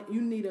dry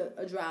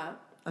dry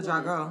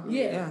girl.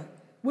 Yeah.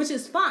 Which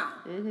is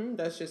fine.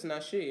 That's just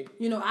not she.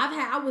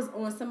 I was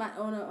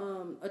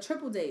on a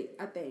triple date,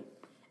 I think.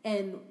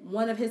 And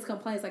one of his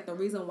complaints, like the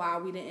reason why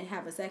we didn't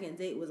have a second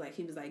date was like,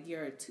 he was like,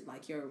 you're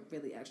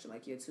really extra.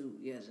 Like, you're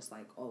just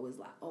like always,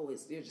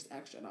 you're just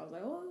extra. And I was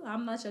like, oh,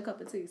 I'm not your cup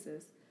of tea,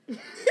 sis. You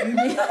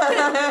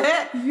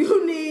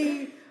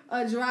need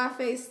a dry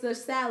faced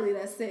Sally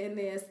that's sitting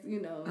there,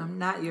 I'm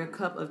not your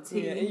cup of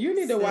tea. Yeah, and you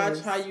need to watch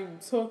how you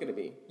talking to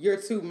me. You're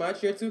too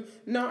much.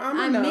 No,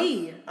 I'm enough.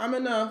 Me. I'm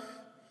enough.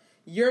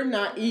 You're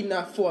not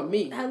enough for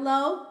me.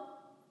 Hello?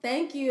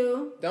 Thank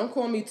you. Don't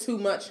call me too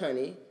much,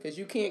 honey, because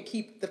you can't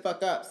keep the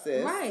fuck up,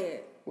 sis.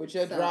 Right. With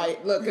your dry...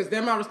 Look, because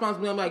they're my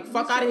responsibility. I'm like,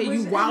 fuck out of here,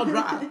 you wild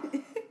dry.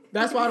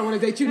 That's why I don't want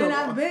to date you no more.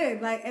 And I've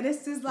been, like, and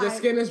it's just like... Your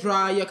skin is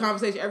dry, your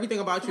conversation, everything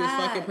about you is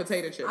fucking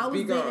potato chips. I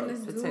was Be gone.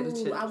 This potato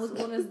dude. chips. I was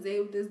on this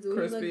date with this dude.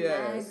 Crispy he looked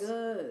ass. mad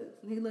good.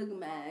 He looked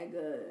mad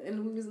good.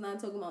 And we was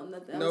not talking about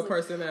nothing. No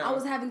personality. I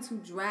was having to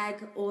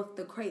drag off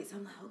the crates.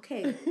 I'm like,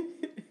 okay.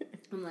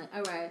 I'm like,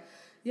 all right.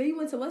 Yeah, you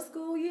went to what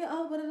school? Yeah,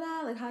 oh, blah.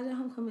 Like, how's your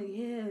homecoming?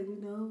 Yeah, it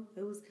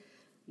was,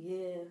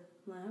 yeah.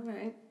 I'm like, all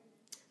right.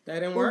 That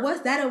didn't work?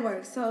 That didn't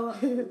work. So,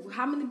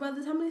 how many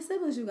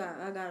siblings you got?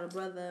 I got a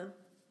brother.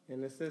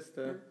 And a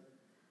sister.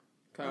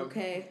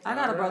 Okay. I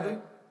got a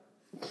brother.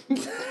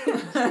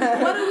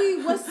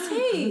 What's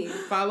tea?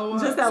 Follow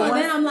up. Just that So one.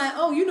 then I'm like,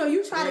 oh,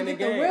 you try to get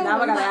the real Now I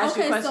one. gotta Like, ask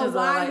you okay, questions so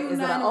why of, are like, you is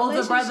it not an in a older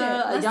relationship? brother, a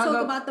Let's younger-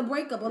 talk about the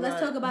breakup, or let's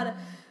talk about it.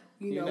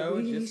 It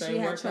just She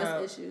ain't had work trust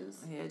out.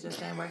 issues. Yeah, it just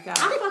didn't work out.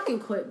 I fucking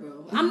quit,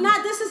 bro. I'm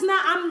not. This is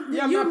not. I'm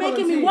not you're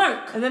making pulling me teeth.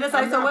 work. And then it's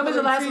like, I'm so not when was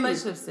your last pulling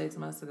teeth. relationship? 6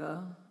 months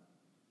ago.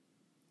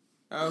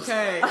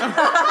 Okay.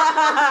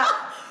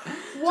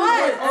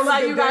 What? It's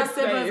like you got dead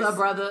siblings, space. a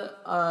brother,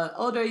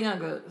 older or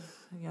younger?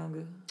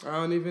 Younger. I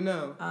don't even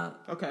know.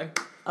 Okay.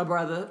 A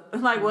brother.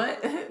 Like what?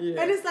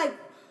 Yeah. And it's like,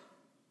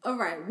 all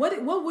right, what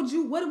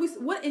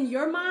in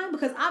your mind?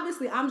 Because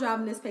obviously I'm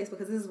driving this pace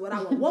because this is what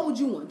I want. What would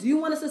you want? Do you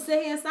want us to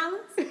sit here in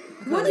silence?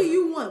 What do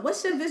you want?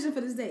 What's your vision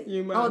for this date?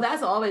 Oh,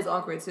 that's always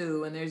awkward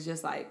too, when there's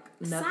just like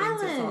nothing to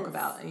Silence. talk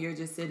about and you're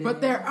just sitting But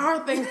there. there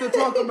are things to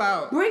talk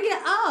about. Bring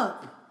it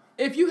up.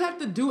 If you have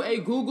to do a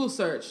Google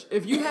search,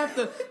 if you have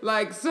to,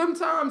 like,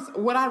 sometimes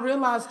what I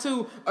realized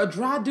too, a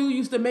dry dude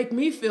used to make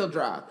me feel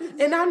dry.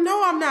 And I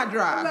know I'm not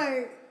dry.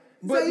 Like,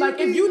 But so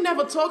if you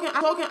never talking,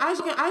 I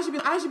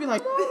should be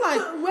like,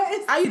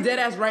 I dead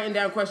ass writing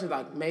down questions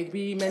like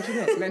maybe mention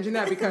this, mention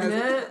that because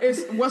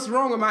it's what's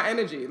wrong with my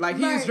energy? Like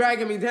he's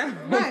dragging me down.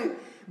 Right.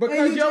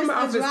 Because your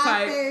mouth is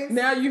tight.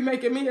 Now you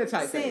making me a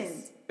tight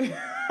face.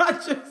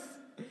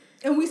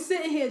 And we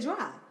sitting here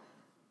dry.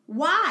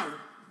 Why?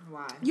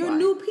 You're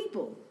new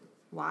people.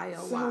 Why?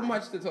 Oh, so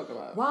much to talk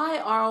about. Why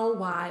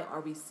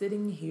are we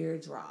sitting here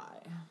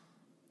dry?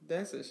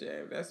 That's a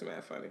shame. That's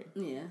mad funny.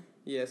 Yeah.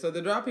 Yeah, so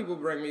the dry people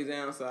bring me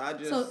down, so I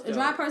just... So a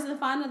dry person,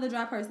 find another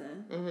dry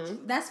person.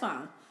 Mm-hmm. That's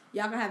fine.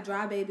 Y'all can have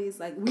dry babies.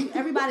 Like,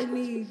 everybody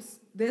needs...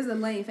 There's a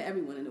lane for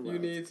everyone in the world. You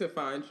need to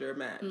find your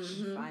match.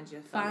 Mm-hmm. Find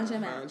your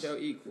match. Find your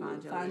equal.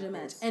 Find your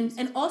match.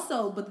 And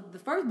also, but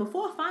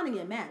before finding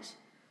your match,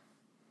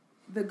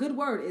 the good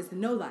word is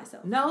know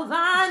thyself. Know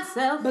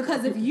thyself.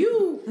 Because if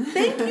you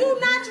think you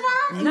not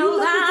dry and you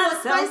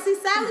looking for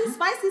a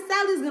Spicy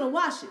Sally's going to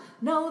wash you.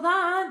 Know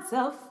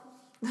thyself.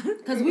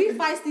 Because we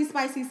feisty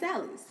Spicy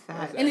Sally's.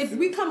 Exactly. And if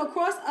we come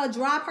across a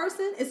dry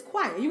person, it's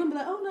quiet. You're going to be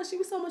like, oh no, she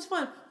was so much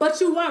fun.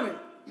 But you weren't.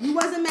 You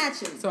wasn't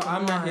matching. So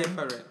I'm not here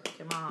for it.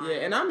 Come on. Yeah,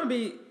 and I'm going to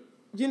be,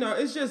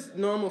 it's just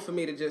normal for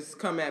me to just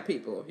come at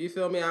people. You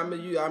feel me?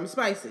 I'm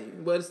spicy.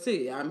 What's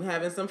tea? I'm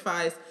having some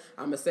feist.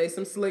 I'm going to say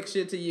some slick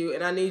shit to you,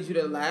 and I need you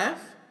to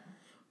laugh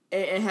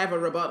and have a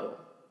rebuttal.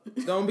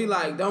 Don't be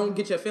like, don't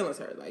get your feelings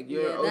hurt. Like,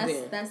 you're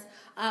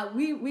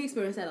we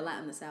experienced that a lot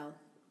in the South.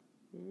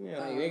 Yeah,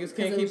 like niggas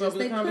can't keep up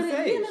with the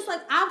conversation. And it's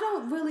like,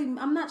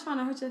 I'm not trying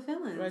to hurt your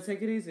feelings. Right,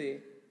 take it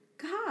easy.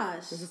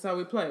 Gosh. This is how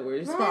we play. We're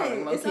just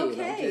sparring, low it's key.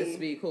 okay. Like, just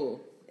be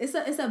cool. It's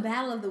a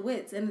battle of the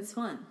wits, and it's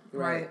fun.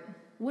 Right.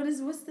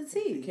 What's the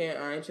tea?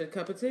 I ain't your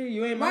cup of tea.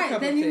 You ain't my cup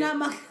of tea. Right, then you're not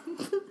my...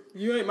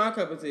 You ain't my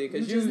cup of tea.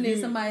 You just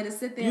need somebody to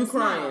sit there and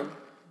smile. You crying.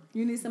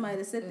 You need somebody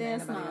to sit there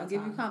and smile,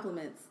 give you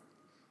compliments.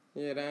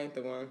 Yeah, that ain't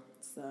the one.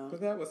 So. But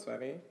that was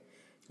funny.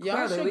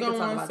 Y'all should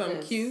go on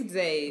some cute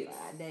dates.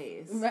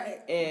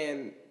 Right.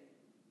 And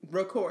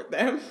record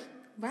them.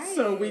 Right.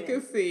 So we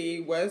can see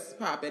what's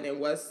popping and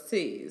what's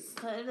teased.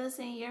 Put us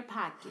in your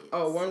pockets.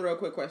 Oh, one real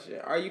quick question.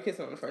 Are you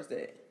kissing on the first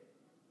date?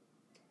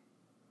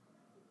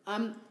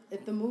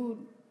 If the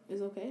mood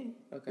is okay.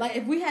 Okay. Like,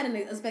 if we had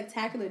a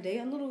spectacular day,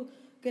 a little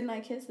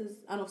goodnight kisses,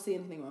 I don't see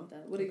anything wrong with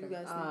that. What do you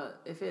guys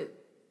think?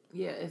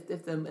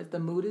 If the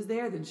mood is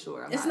there, then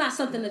sure. It's not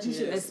something that you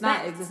should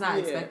expect. It's not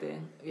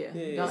expecting. Yeah. Don't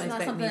it's expect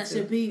not something that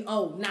should be,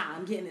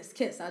 I'm getting this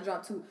kiss. I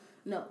dropped 2.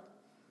 No.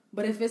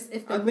 But if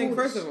the mood... think,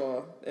 first of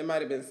all, it might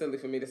have been silly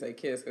for me to say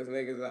kiss because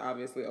niggas are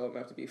obviously old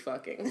enough to be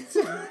fucking.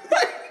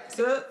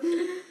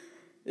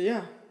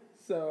 Yeah.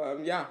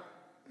 So, yeah.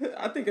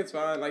 I think it's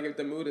fine. Like, if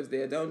the mood is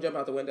there, don't jump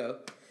out the window.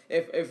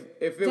 If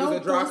it was a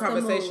dry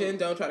conversation,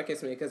 don't try to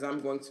kiss me because I'm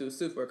going to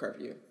super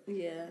curve you.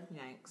 Yeah.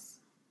 Yikes.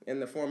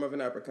 In the form of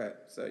an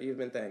uppercut. So you've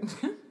been thanked.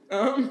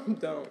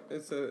 Don't.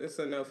 It's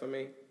a no for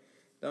me.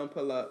 Don't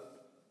pull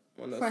up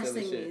on those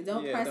silly shit.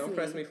 Don't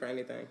press me for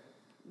anything.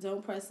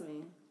 Don't press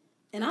me.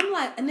 And I'm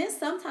like, and then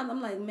sometimes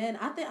I'm like, man,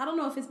 I don't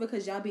know if it's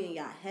because y'all be in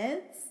y'all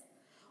heads,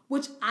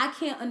 which I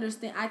can't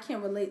understand. I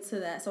can't relate to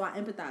that. So I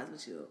empathize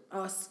with you.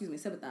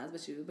 Sympathize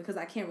with you because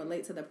I can't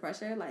relate to the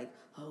pressure. Like,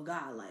 oh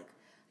God, like,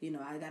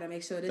 I gotta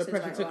make sure this is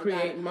right. The pressure to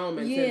create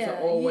moments and to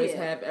always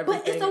have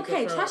everything. But it's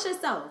okay. Trust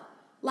yourself.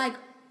 Like,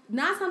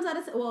 9 times out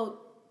of 10,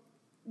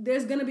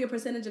 there's gonna be a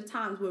percentage of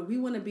times where we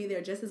want to be there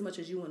just as much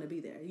as you want to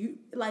be there. You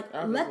let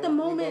the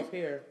moment.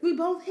 We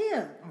both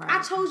here. Right.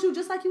 I chose you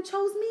just like you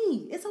chose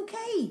me. It's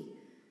okay.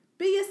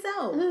 Be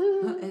yourself.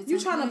 You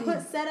trying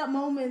to set up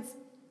moments.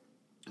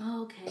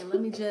 Okay, let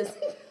me just.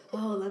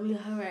 Let me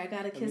hurry. I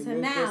gotta kiss her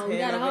now. We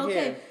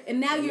gotta and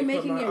now you're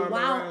making it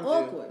wild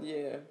awkward.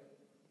 Yeah.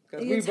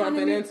 Because we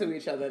bumping into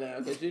each other now.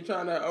 Because you're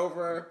trying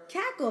to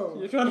cackle.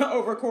 You're trying to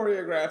over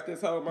choreograph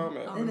this whole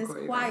moment. And it's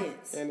quiet.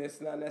 And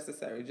it's not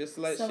necessary. Just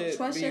let shit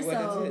trust be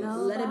yourself. what it is. No,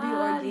 let it be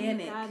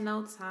organic. Got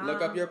no time.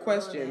 Look up your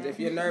questions if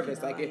you're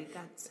nervous.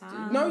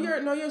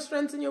 Know your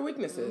strengths and your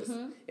weaknesses.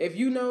 Mm-hmm. If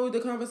you know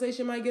the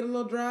conversation might get a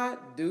little dry,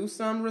 do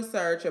some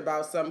research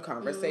about some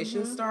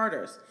conversation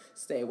starters.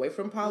 Stay away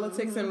from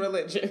politics and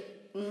religion.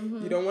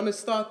 Mm-hmm. You don't want to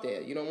start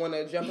there. You don't want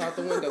to jump out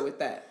the window with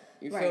that.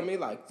 You feel me?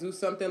 Like, do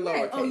something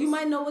lowercase. Oh, you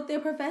might know what their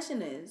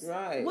profession is.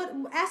 Right.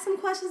 Ask some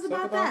questions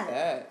about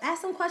that.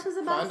 Ask some questions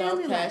about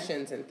family life. Find out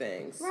passions and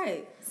things.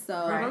 Right. So.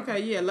 Right. Okay,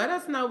 yeah. Let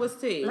us know what's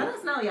tea. Let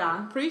us know,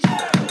 y'all. Appreciate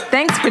it.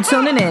 Thanks for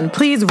tuning in.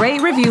 Please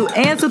rate, review,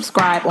 and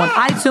subscribe on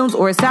iTunes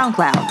or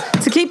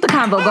SoundCloud. To keep the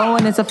convo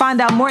going and to find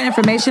out more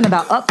information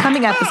about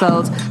upcoming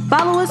episodes,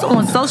 follow us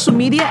on social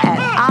media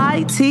at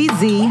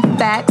ITZ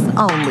Facts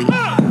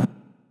Only.